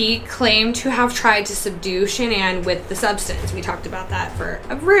 he claimed to have tried to subdue Shanann with the substance. We talked about that for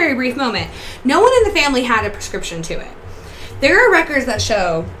a very brief moment. No one in the family had a prescription to it. There are records that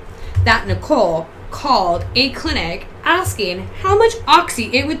show that Nicole called a clinic asking how much Oxy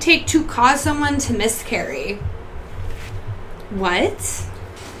it would take to cause someone to miscarry. What?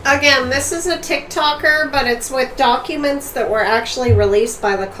 Again, this is a TikToker, but it's with documents that were actually released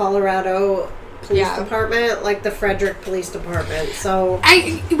by the Colorado Police Department, like the Frederick Police Department. So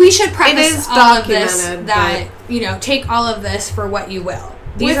we should preface all of this documented, that, you know, take all of this for what you will.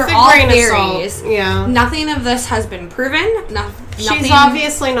 These with are a all grain of theories. salt. Yeah. Nothing of this has been proven. She's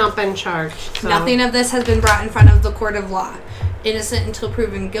obviously not been charged. So. Nothing of this has been brought in front of the court of law. Innocent until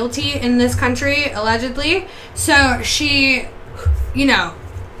proven guilty in this country, allegedly. So she, you know,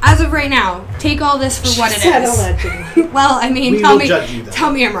 as of right now, take all this for what it is. Allegedly. Well, I mean,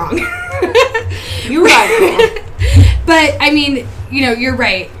 tell me I'm wrong. You're right. But, I mean, you know, you're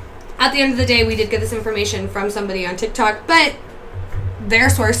right. At the end of the day, we did get this information from somebody on TikTok, but their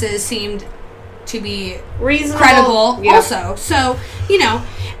sources seemed to be reasonable, credible also. So, you know,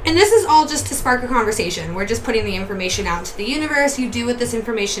 and this is all just to spark a conversation. We're just putting the information out to the universe. You do with this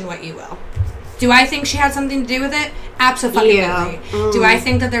information what you will. Do I think she had something to do with it? Absolutely. Yeah. Do I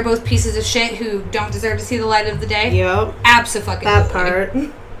think that they're both pieces of shit who don't deserve to see the light of the day? Yep. Absolutely. That part.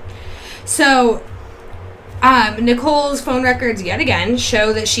 So, Nicole's phone records, yet again,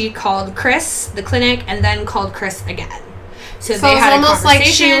 show that she called Chris, the clinic, and then called Chris again. So they had a conversation. It's almost like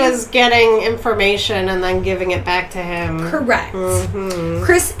she was getting information and then giving it back to him. Correct. Mm-hmm.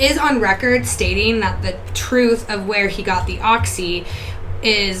 Chris is on record stating that the truth of where he got the oxy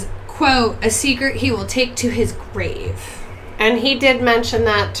is, quote, a secret he will take to his grave. And he did mention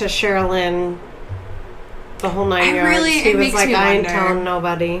that to Sherilyn the whole 9 yards. He was like, I ain't telling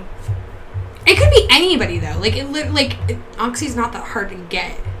nobody. It could be anybody, though. Oxy's not that hard to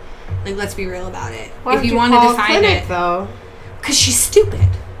get. Like, let's be real about it. Why if you wanted to find it, though, because she's stupid.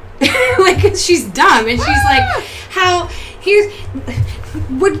 Cause she's dumb, and she's like,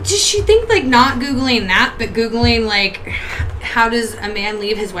 what does she think? Like, not Googling that, but Googling like, how does a man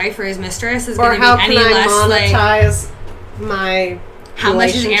leave his wife or his mistress is going to be any less like monetize my how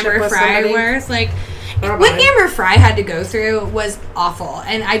much is Amber Fry worth? Like, what Amber Fry had to go through was awful,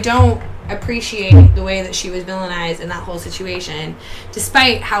 and I don't appreciate the way that she was villainized in that whole situation,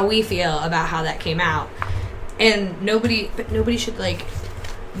 despite how we feel about how that came out. And nobody should like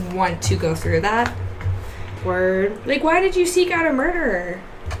want to go through that. Word. Like, why did you seek out a murderer?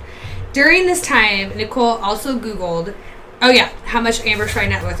 During this time, Nicole also Googled, how much Amber Fry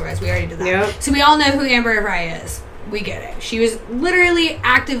net worth was. We already did that. Yep. So we all know who Amber Fry is. We get it. She was literally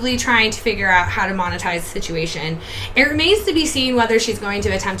actively trying to figure out how to monetize the situation. It remains to be seen whether she's going to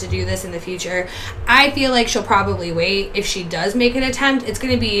attempt to do this in the future. I feel like she'll probably wait. If she does make an attempt, it's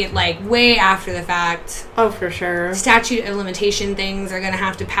going to be like way after the fact. Oh, for sure. Statute of limitation things are going to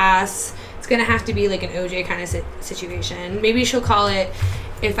have to pass. It's going to have to be like an OJ kind of situation. Maybe she'll call it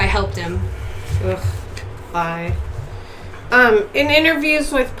If I Helped Him. Ugh. Bye. In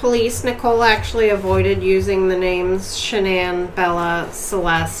interviews with police, Nicole actually avoided using the names Shanann, Bella,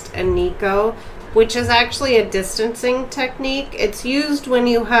 Celeste, and Nico, which is actually a distancing technique. It's used when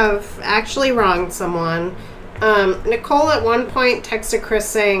you have actually wronged someone. Nicole at one point texted Chris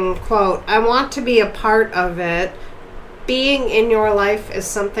saying, quote, I want to be a part of it. Being in your life is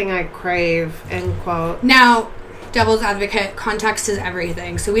something I crave, end quote. Now, devil's advocate, context is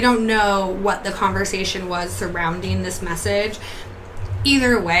everything. So we don't know what the conversation was surrounding this message.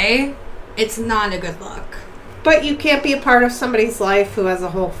 Either way, it's not a good look. But you can't be a part of somebody's life who has a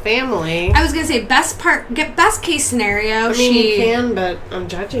whole family. I was going to say, best case scenario. I mean, you can, but I'm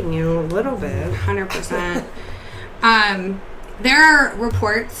judging you a little bit. 100%. There are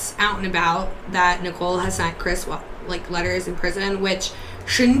reports out and about that Nicole has sent Chris letters in prison, which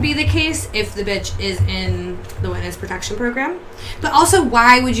shouldn't be the case if the bitch is in the witness protection program. But also,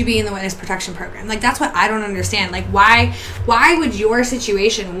 why would you be in the witness protection program? Like, that's what I don't understand. Like, why would your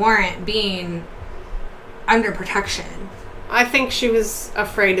situation warrant being under protection? I think she was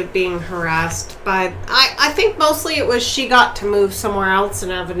afraid of being harassed by... I think mostly it was she got to move somewhere else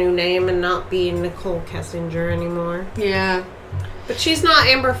and have a new name and not be Nicole Kessinger anymore. Yeah. But she's not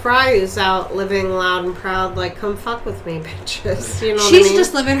Amber Fry, who's out living loud and proud, like, come fuck with me, bitches. You know what I mean? She's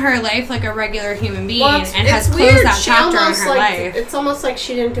just living her life like a regular human being and has closed that chapter in her life. It's almost like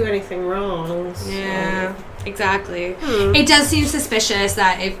she didn't do anything wrong. So. Yeah, exactly. It does seem suspicious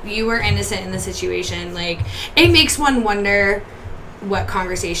that if you were innocent in the situation, like, it makes one wonder what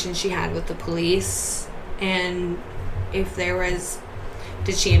conversation she had with the police and if there was...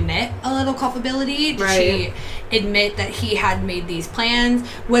 Did she admit a little culpability? Did she admit that he had made these plans?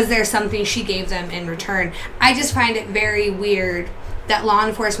 Was there something she gave them in return? I just find it very weird that law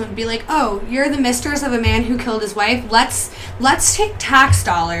enforcement would be like, oh, you're the mistress of a man who killed his wife? Let's take tax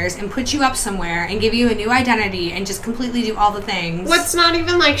dollars and put you up somewhere and give you a new identity and just completely do all the things. Well, it's not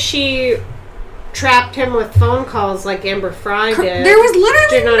even like she trapped him with phone calls like Amber Fry did. There was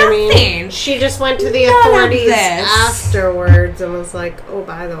literally nothing. I mean? She just went to the authorities afterwards and was like, oh,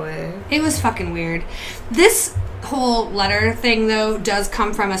 by the way. It was fucking weird. This whole letter thing, though, does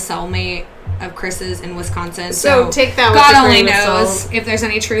come from a cellmate of Chris's in Wisconsin. So take that with God only knows if there's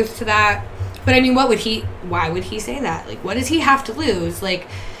any truth to that. But I mean, why would he say that? Like, what does he have to lose? Like,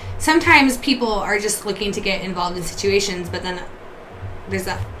 sometimes people are just looking to get involved in situations, but then there's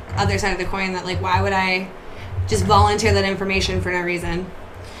that other side of the coin that, like, why would I just volunteer that information for no reason?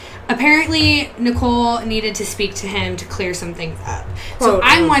 Apparently, Nicole needed to speak to him to clear some things up. So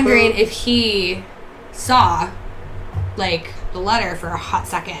I'm wondering if he saw, like, the letter for a hot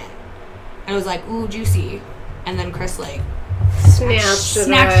second and was like, ooh, juicy. And then Chris, like, snatched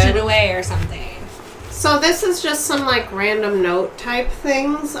it away or something. So this is just some, like, random note type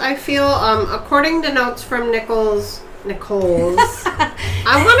things, I feel. According to notes from Nicole's... I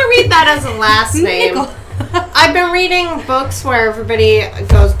want to read that as a last name. I've been reading books where everybody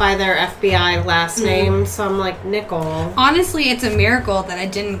goes by their FBI last name, so I'm like, Nicole. Honestly, it's a miracle that I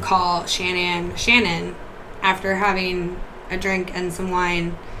didn't call Shannon after having a drink and some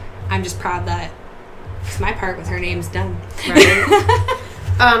wine, I'm just proud that my part with her name's done.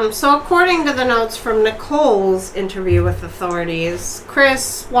 Right. So according to the notes from Nicole's interview with authorities,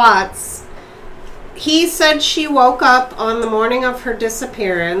 Chris Watts, he said she woke up on the morning of her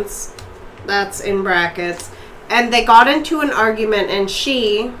disappearance, that's in brackets, and they got into an argument, and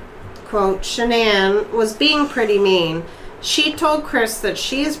she, quote, Shanann, was being pretty mean. She told Chris that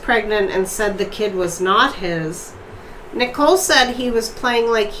she is pregnant and said the kid was not his. Nicole said he was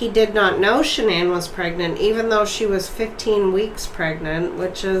playing like he did not know Shanann was pregnant, even though she was 15 weeks pregnant,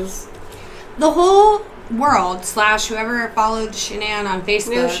 which is... The whole world / whoever followed Shanann on Facebook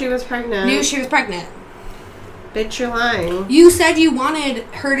Knew she was pregnant. Bitch, you're lying. You said you wanted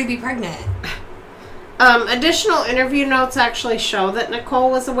her to be pregnant. Additional interview notes actually show that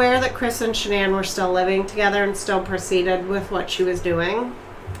Nicole was aware that Chris and Shanann were still living together and still proceeded with what she was doing.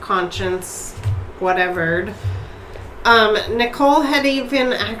 Conscience, whatever. Nicole had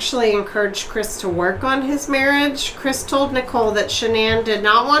even actually encouraged Chris to work on his marriage. Chris told Nicole that Shanann did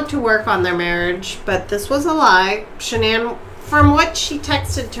not want to work on their marriage, but this was a lie. Shanann, from what she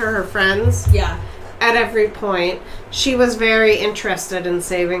texted to her friends, at every point, she was very interested in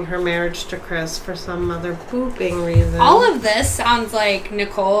saving her marriage to Chris for some other pooping reason. All of this sounds like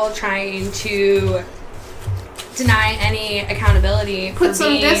Nicole trying to deny any accountability. Put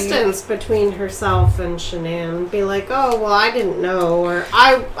some distance between herself and Shanann. Be like, oh, well, I didn't know, or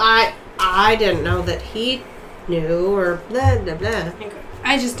I didn't know that he knew, or blah, blah, blah.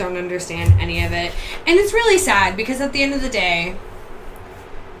 I just don't understand any of it. And it's really sad, because at the end of the day,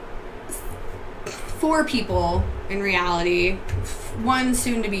 4 people in reality, 1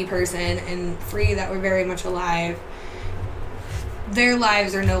 soon-to-be person, and 3 that were very much alive, their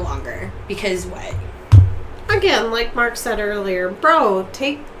lives are no longer. Because what? Again, like Mark said earlier, bro,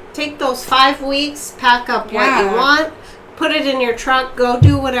 take those 5 weeks, pack up what you want, put it in your truck, go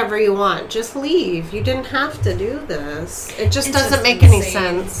do whatever you want. Just leave. You didn't have to do this. It just doesn't make any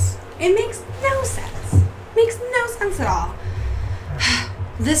sense. It makes no sense. Makes no sense at all.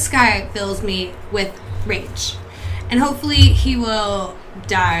 This guy fills me with rage. And hopefully he will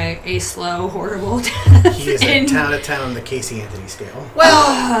die a slow, horrible death. He is a town to town on the Casey Anthony scale.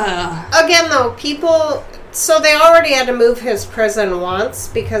 Well, again, though, people... So they already had to move his prison once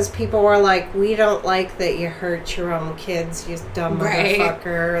because people were like, we don't like that you hurt your own kids, you dumb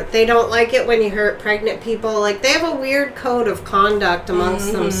motherfucker. They don't like it when you hurt pregnant people. Like, they have a weird code of conduct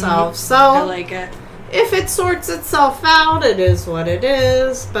amongst themselves. So I like it. If it sorts itself out, it is what it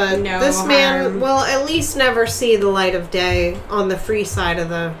is. But this man will at least never see the light of day on the free side of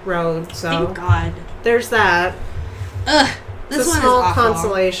the road. So thank God. There's that. Ugh, this one is small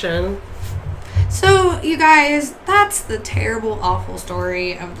consolation. So, you guys, that's the terrible, awful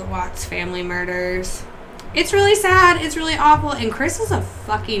story of the Watts family murders. It's really sad. It's really awful. And Chris is a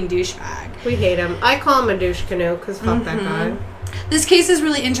fucking douchebag. We hate him. I call him a douche canoe because fuck that guy. This case is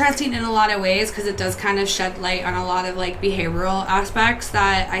really interesting in a lot of ways because it does kind of shed light on a lot of like behavioral aspects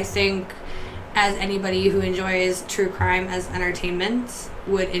that I think as anybody who enjoys true crime as entertainment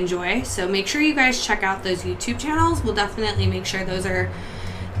would enjoy. So make sure you guys check out those YouTube channels. We'll definitely make sure those are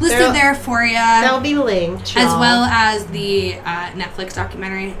listed there for you. They'll be linked. As well as the Netflix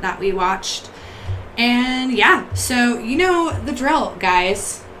documentary that we watched. And yeah, so you know the drill,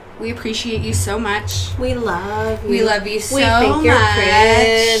 guys. We appreciate you so much. We love you. We love you so much. We think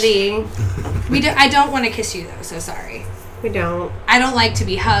you're pretty. I don't want to kiss you though, so sorry. We don't. I don't like to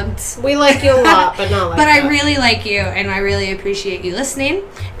be hugged. We like you a lot, but not like but that. I really like you, and I really appreciate you listening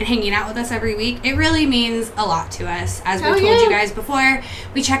and hanging out with us every week. It really means a lot to us. As we told you guys before,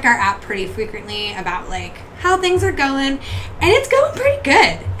 we check our app pretty frequently about like how things are going, and it's going pretty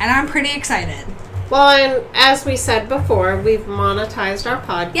good, and I'm pretty excited. Well, and as we said before, we've monetized our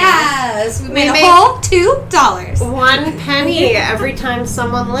podcast. Yes, we made a whole $2. 1 penny every time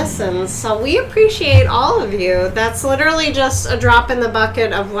someone listens. So we appreciate all of you. That's literally just a drop in the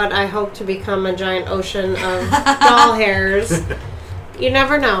bucket of what I hope to become a giant ocean of doll hairs. You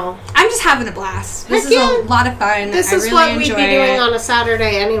never know. I'm just having a blast. This is a lot of fun. This is really what we'd be doing on a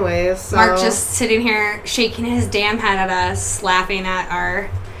Saturday anyways. So. Mark just sitting here shaking his damn head at us, laughing at our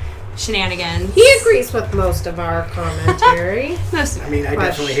shenanigans. He agrees with most of our commentary. I mean, I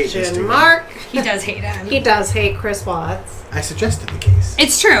definitely hate this dude. Mark. He does hate him. He does hate Chris Watts. I suggested the case.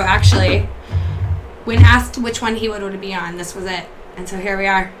 It's true, actually. When asked which one he would be on, this was it. And so here we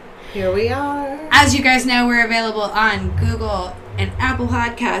are. Here we are. As you guys know, we're available on Google and Apple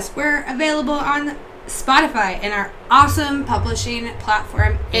Podcasts. We're available on Spotify and our awesome publishing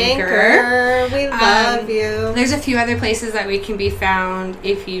platform, Anchor. We love you. There's a few other places that we can be found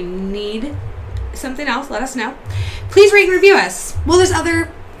if you need something else, let us know. Please rate and review us. Well, there's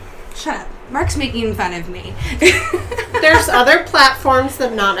other... Shut up. Mark's making fun of me. There's other platforms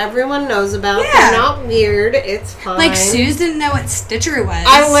that not everyone knows about. Yeah. They're not weird. It's fine. Like, Suze didn't know what Stitcher was.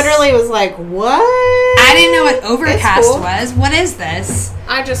 I literally was like, what? I didn't know what Overcast cool. was. What is this?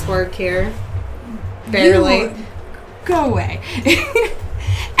 I just work here. Barely. You go away.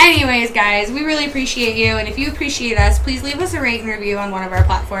 Anyways, guys, we really appreciate you. And if you appreciate us, please leave us a rate and review on one of our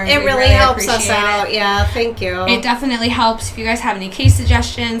platforms. It We really helps us appreciate out. it. Yeah, thank you. It definitely helps. If you guys have any case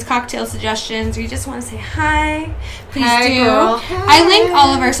suggestions, cocktail suggestions, or you just want to say hi, please Hey, do. girl. I link Hey.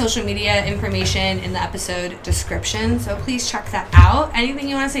 all of our social media information in the episode description, so please check that out. Anything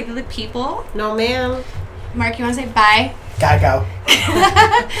you want to say to the people? No, ma'am. Mark, you want to say bye? Gotta go.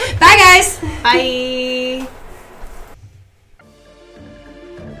 Bye, guys. Bye.